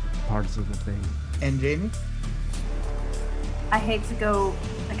both of the parts of the thing. And Jamie? I hate to go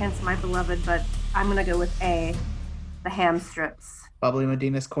against my beloved, but I'm gonna go with A, the ham strips. Bubbly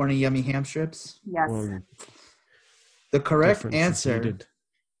Medina's corny, yummy ham strips? Yes. Well, The correct difference is answer needed.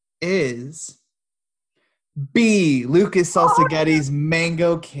 is B. Lucas Salsagetti's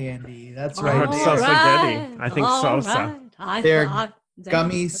mango candy. That's right. All They right. are Salsagetti. I think salsa. Right. They're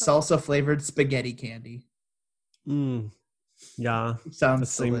gummy salsa flavored spaghetti candy. Yeah, Sounds that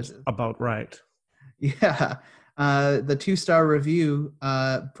seems delicious. about right. Yeah. The 2-star review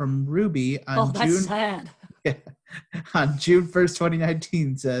from Ruby on that's June sad. on June 1st,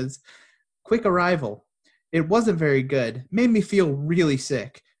 2019 says, "Quick arrival. It wasn't very good. Made me feel really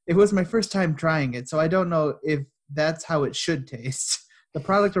sick. It was my first time trying it, so I don't know if that's how it should taste. The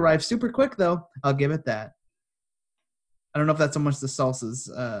product arrived super quick, though. I'll give it that." I don't know if that's so much the salsas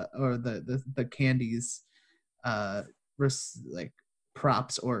or the candies, like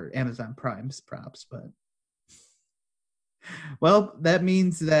props or Amazon Prime's props, but well, that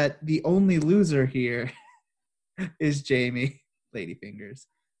means that the only loser here is Jamie Ladyfingers.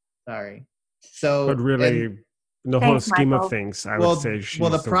 Sorry. So, But really, in the whole Thanks, scheme Michael. of things, I well, would say she's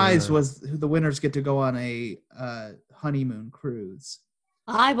the prize winner. was the winners get to go on a honeymoon cruise.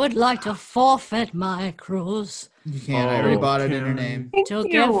 I would like to forfeit my cruise You can't. I already Oh, bought it in her Karen. name. Thank to you.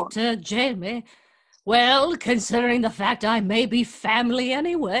 give to Jamie. Well, considering the fact I may be family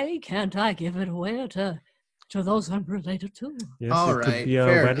anyway, can't I give it away to those I'm related to? Yes, All it right, could be a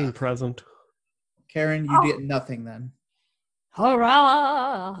fair wedding enough. present. Karen, you get nothing then.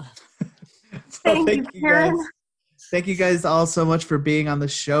 Hurrah! So Thank you, Karen. guys. Thank you guys all so much for being on the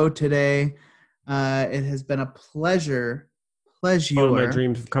show today. It has been a pleasure. All my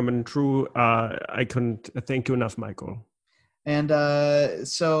dreams have coming true. I couldn't thank you enough, Michael. And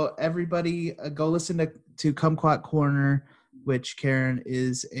so everybody go listen to Kumquat Corner, which Karen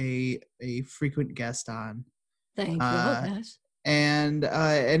is a frequent guest on. Thank you, guys. And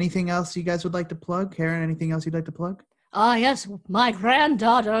anything else you guys would like to plug? Karen, anything else you'd like to plug? Yes, my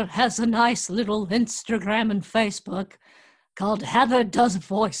granddaughter has a nice little Instagram and Facebook called Heather Does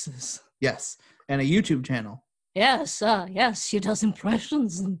Voices. Yes, and a YouTube channel. Yes, she does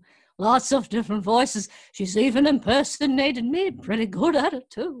impressions and lots of different voices. She's even impersonated me. Pretty good at it,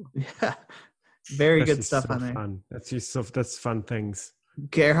 too. Yeah, very That's good just stuff so on there. Fun. That's fun things.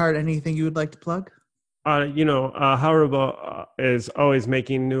 Gerhard, anything you would like to plug? Haribo is always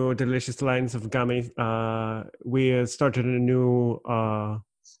making new delicious lines of gummy. We started a new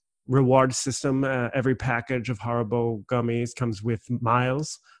reward system. Every package of Haribo gummies comes with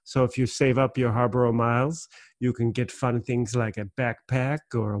miles. So if you save up your Haribo miles, you can get fun things like a backpack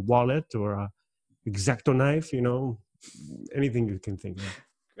or a wallet or a X-Acto knife, anything you can think of.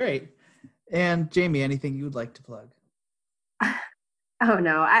 Great. And Jamie, anything you would like to plug? Oh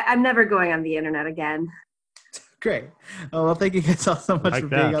no, I'm never going on the internet again. Great. Oh, well, thank you guys all so much Like for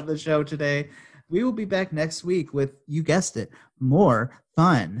being that. on the show today. We will be back next week with, you guessed it, more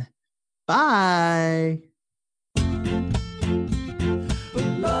fun. Bye. The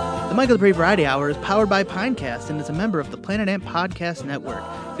Michael Dupree Variety Hour is powered by Pinecast and is a member of the Planet Ant Podcast Network.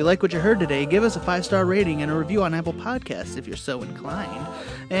 If you like what you heard today, give us a 5-star rating and a review on Apple Podcasts if you're so inclined.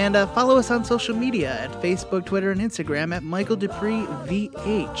 And follow us on social media at Facebook, Twitter, and Instagram at Michael Dupree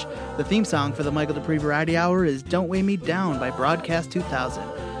VH. The theme song for the Michael Dupree Variety Hour is Don't Weigh Me Down by Broadcast 2000.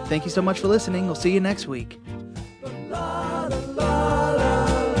 Thank you so much for listening. We'll see you next week.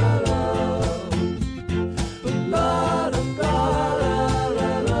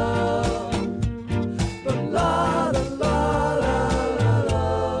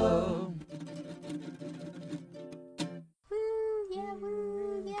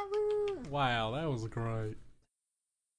 Wow, that was great.